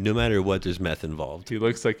look. No matter what, there's meth involved. He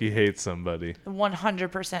looks like he hates somebody.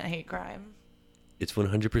 100% hate crime. It's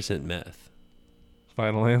 100% meth.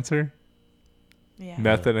 Final answer? Yeah.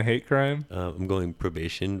 Meth and a hate crime? I'm going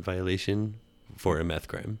probation violation for a meth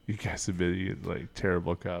crime. You guys have been like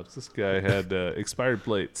terrible cops. This guy had expired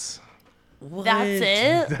plates. That's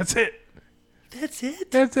it? That's it. That's it.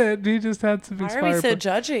 That's it. He just had some Why expired are we so plates.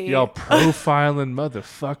 judgy? Y'all profiling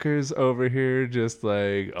motherfuckers over here, just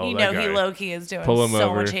like, oh, You that know he guy. low-key is doing Pull him so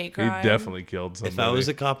over. much hate crime. He definitely killed somebody. If I was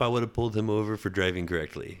a cop, I would have pulled him over for driving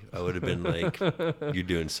correctly. I would have been like, "You're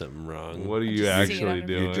doing something wrong. What are you just see it actually under-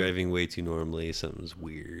 doing? You're driving way too normally. Something's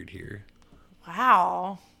weird here."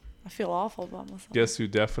 Wow. I feel awful about myself. Guess who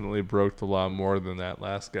definitely broke the law more than that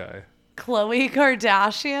last guy? Khloe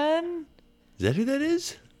Kardashian? Is that who that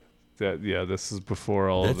is? that. Yeah, this is before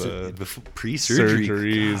all That's the before pre-surgery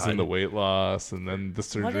surgeries God. and the weight loss, and then the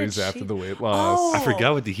What did surgeries after she- the weight loss. Oh. I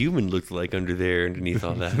forgot what the human looked like under there, underneath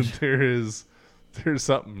all that. There's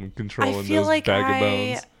something controlling I feel those like bag of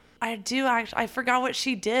bones. I do actually. I forgot what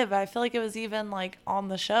she did, but I feel like it was even like on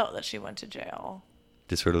the show that she went to jail,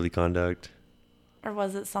 Disorderly conduct. or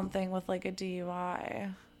was it something with like a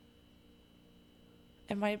DUI?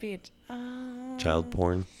 It might be Child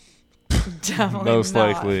porn. definitely Most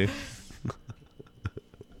not. likely.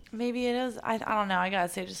 Maybe it is. I don't know. I gotta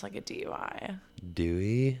say just like a DUI.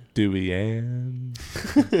 Dewey. Dewey and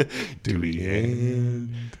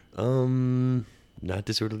Not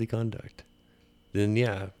disorderly conduct. Then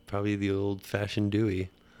yeah, probably the old-fashioned Dewey.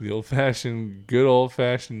 the good old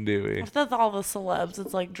fashioned Dewey. I thought all the celebs,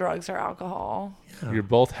 it's like drugs or alcohol. You're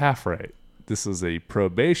both half right. This is a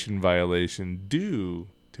probation violation due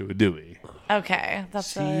to a Dewey. Okay, that's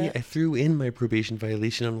See, it. I threw in my probation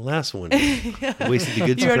violation on the last one. Wasted the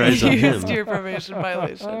good You already surprise on used him. your probation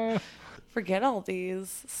violation. Forget all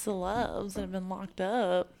these celebs that have been locked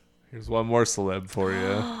up. Here's one more celeb for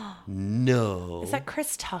you. No. Is that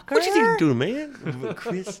Chris Tucker? What you think you're doing, man?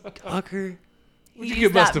 Chris Tucker. He you used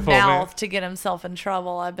get busted that for, man? mouth to get himself in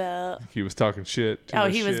trouble, I bet. He was talking shit. too Oh,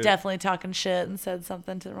 much he was shit. definitely talking shit and said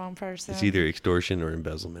something to the wrong person. It's either extortion or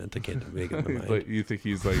embezzlement. I can't make up my mind. But you think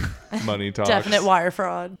he's like money talks? Definite wire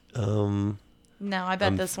fraud. Um, No, I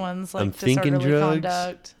bet this one's like I'm thinking disorderly drugs.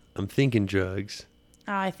 conduct. I'm thinking drugs.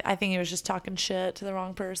 I think he was just talking shit to the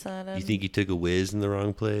wrong person. And You think he took a whiz in the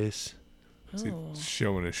wrong place? Is he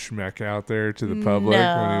showing a schmeck out there to the public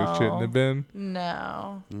when he shouldn't have been?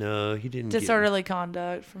 No. No, he didn't. Disorderly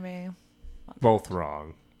conduct for me. Both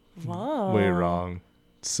wrong. Whoa. Way wrong.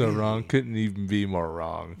 So wrong. Couldn't even be more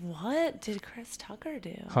wrong. What did Chris Tucker do?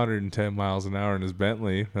 110 miles an hour in his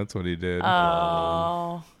Bentley. That's what he did.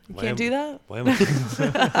 Oh. You Why can't am- do that? Why am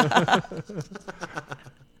I?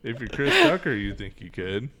 If you're Chris Tucker, you think you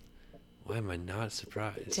could. Why am I not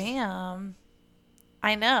surprised? Damn.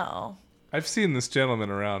 I know. I've seen this gentleman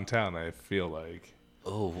around town, I feel like.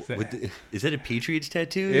 Oh, is that a Patriots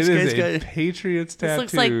tattoo? It This is guy's a got Patriots This tattoo.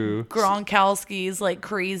 looks like Gronkowski's like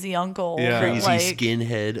crazy uncle. Yeah. crazy like,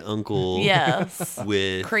 skinhead uncle. Yes.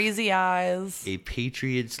 With Crazy eyes. a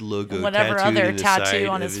Patriots logo. Whatever tattooed other in the side tattoo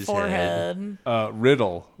on of his head. forehead.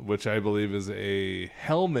 Riddle, which I believe is a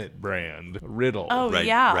helmet brand. Riddle. Oh,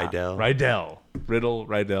 yeah. Rydell. Rydell. Riddle,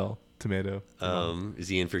 Rydell, tomato. Is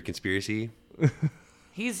he in for conspiracy?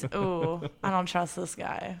 He's, ooh, I don't trust this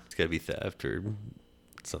guy. It's got to be theft or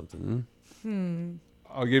something.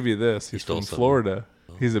 I'll give you this. He's stole from something. Florida.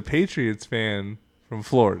 He's a Patriots fan from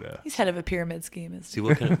Florida. He's head of a pyramid scheme. Isn't See,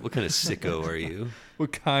 what kind of sicko are you?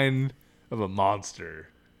 What kind of a monster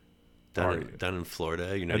are you? Down in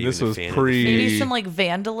Florida, you're not And even this a was fan pre- of the Maybe some like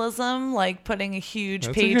vandalism, like putting a huge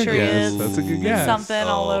That's a good Patriots guess. That's a good and guess. something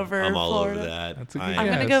all Oh, over I'm all Florida. over that. That's a good I'm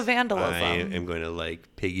gonna guess. go vandalism. I am going to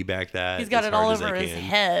like piggyback that. He's got as it all hard as over I his can.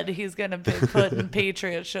 head. He's gonna be putting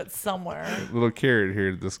Patriot shit somewhere. Little carrot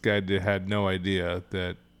here. This guy had no idea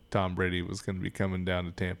that Tom Brady was going to be coming down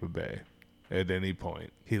to Tampa Bay at any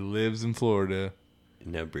point. He lives in Florida.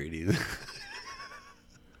 Now Brady.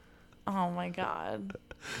 Oh my god.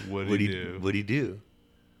 What What'd did he he do? What'd he do?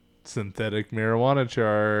 Synthetic marijuana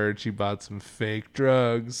charge. He bought some fake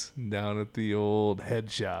drugs down at the old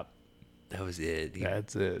head shop. That was it.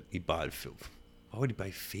 That's it. He bought. Why would he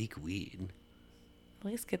buy fake weed? At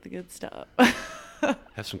least get the good stuff.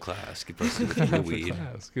 Have some class. Get busted with your weed.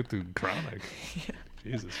 Let's get through chronic.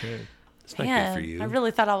 Jesus, man. It's not Man, good for you. I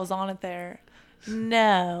really thought I was on it there.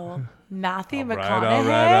 No. Matthew McConaughey.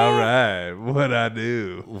 All right. What'd I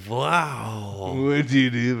do? Wow. What'd you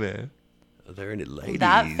do, man? There are ladies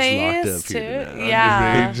That locked face, up here too? tonight.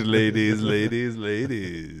 Yeah. Underage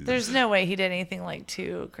ladies. There's no way he did anything like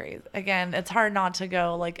too crazy. Again, it's hard not to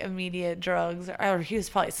go like immediate drugs, or he was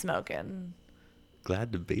probably smoking.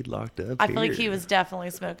 Glad to be locked up. I feel like he here. was definitely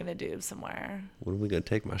smoking a doob somewhere. When are we gonna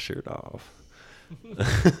take my shirt off?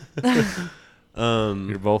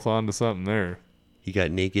 You're both on to something there. He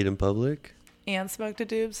got naked in public. And smoked a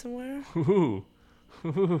doob somewhere. Ooh.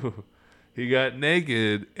 He got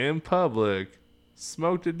naked in public,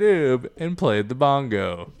 smoked a doob, and played the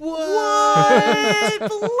bongo. What? Blake,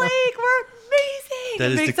 we're amazing.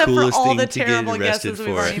 That is Makes the up for coolest all thing the to get terrible arrested guesses we've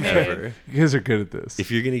for already ever. made. You guys are good at this. If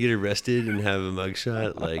you're gonna get arrested and have a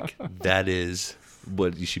mugshot, like that is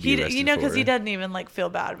what you should be arrested you know, because for. he doesn't even like feel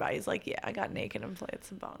bad about it. He's like, yeah, I got naked and played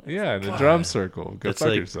some bong. Yeah, in a drum circle. Go fuck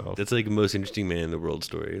like, yourself. That's like the most interesting man in the world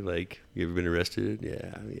story. Like, you ever been arrested?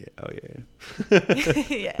 Yeah. Oh yeah.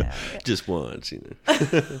 Yeah. Just once, you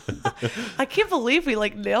know. I can't believe we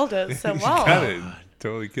like nailed it so You well. got it.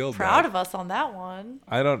 Totally killed Proud that. of us on that one.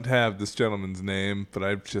 I don't have this gentleman's name, but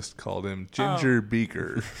I've just called him Ginger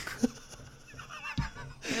Beaker.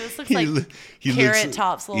 This looks like Carrot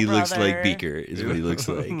Top's little He brother. looks like Beaker, is what he looks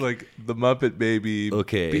like. Like the Muppet Baby.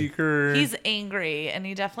 Okay. Beaker. He's angry, and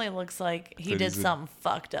he definitely looks like he That did he's a something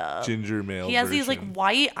fucked up. ginger male He has these like version.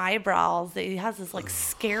 white eyebrows. He has this like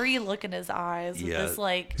scary look in his eyes. With Yeah. this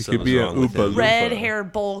like He could be an Something's wrong with Oompa him. red Loompa. hair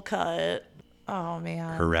bowl cut. Oh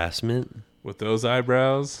man. Harassment? With those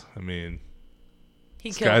eyebrows, I mean,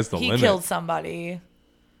 He sky's the limit. killed somebody.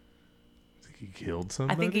 he killed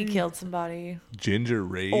somebody. I think he killed somebody. Ginger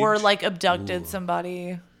Rage. Or like abducted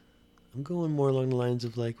somebody. I'm going more along the lines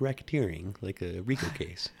of like racketeering, like a RICO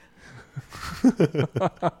case.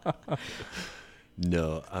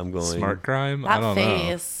 No, I'm going smart crime. I That don't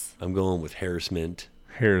face. I'm going with harassment.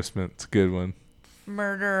 know. Harassment's a good one.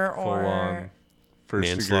 Murder Full or on first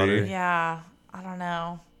Manslaughter. degree. yeah. I don't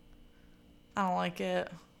know. I don't like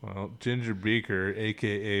it. Well, Ginger Beaker,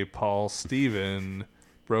 aka Paul Steven,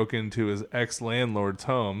 broke into his ex-landlord's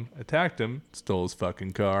home, attacked him, stole his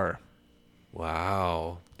fucking car.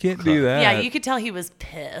 Wow. Can't do that. Yeah, you could tell he was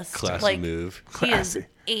pissed. Classy like, move. He is Classy.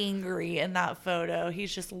 angry in that photo.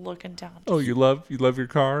 He's just looking down. Oh, you love your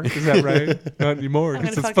car? Is that right? Not anymore. I'm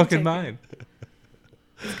Because gonna it's fucking fucking take mine.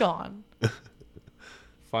 It's gone.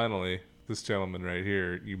 Finally, this gentleman right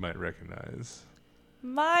here, you might recognize.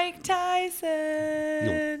 Mike Tyson. You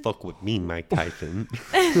don't fuck with me, Mike Tyson.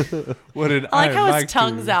 What did I like how Mike his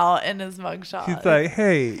tongue's do? out in his mugshot. He's like,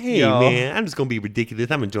 hey, Hey, y'all. man, I'm just going to be ridiculous.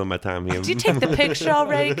 I'm enjoying my time here. Did you take the picture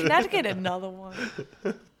already? Can I get another one?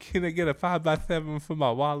 Can I get a 5x7 for my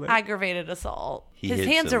wallet? Aggravated assault. He His hit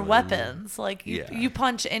hands are someone. weapons. Like you, Yeah. you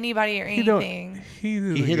punch anybody or He don't- anything. He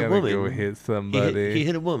doesn't He hit a gotta woman. go hit somebody. He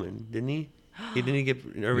hit a woman, didn't he? He didn't get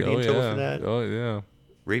already Oh, in trouble yeah. for that? Oh, yeah.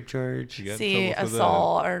 Rape charge? He got in See, trouble for that.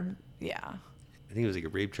 assault or yeah. I think it was like a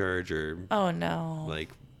rape charge or Oh no. like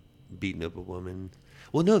beating up a woman.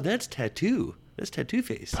 Well, no, that's tattoo. That's tattoo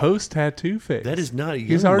face. Post-tattoo face. That is not young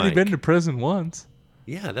He's already Mike. been to prison once.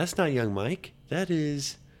 Yeah, that's not young Mike. That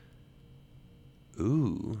is.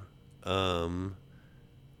 Ooh. I'm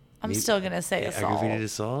maybe- still gonna say assault. Aggravated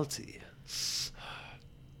assault.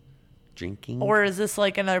 Drinking. Or is this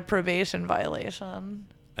like another probation violation?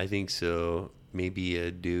 I think so. Maybe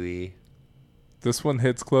a Dewey. This one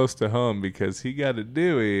hits close to home because he got a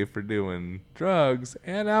Dewey for doing drugs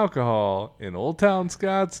and alcohol in Old Town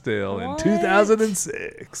Scottsdale What? in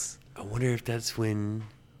 2006. I wonder if that's when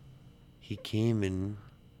he came and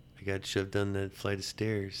I got shoved down that flight of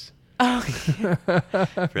stairs. Oh,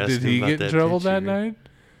 Did he get in trouble that night?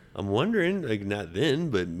 I'm wondering, like not then,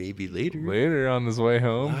 but maybe later. Later on his way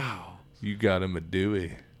home, Wow, you got him a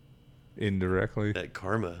Dewey. Indirectly. that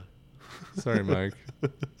karma. Sorry, Mike.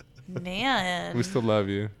 man. We still love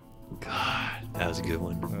you. God, that was a good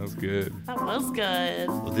one. That was good. That was good.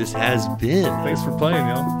 Well, this has been Thanks for playing,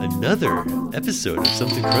 y'all. another episode of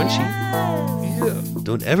Something Crunchy. Yeah.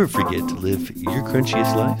 Don't ever forget to live your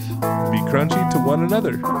crunchiest life. Be crunchy to one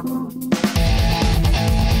another.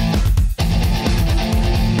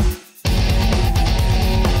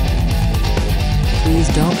 Please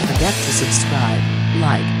don't forget to subscribe,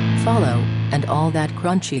 like, follow, and all that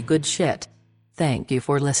crunchy good shit. Thank you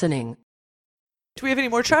for listening. Do we have any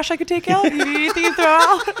more trash I could take out? You need anything to throw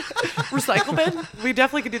out? Recycle bin? We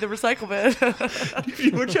definitely could do the recycle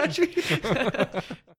bin. More trash.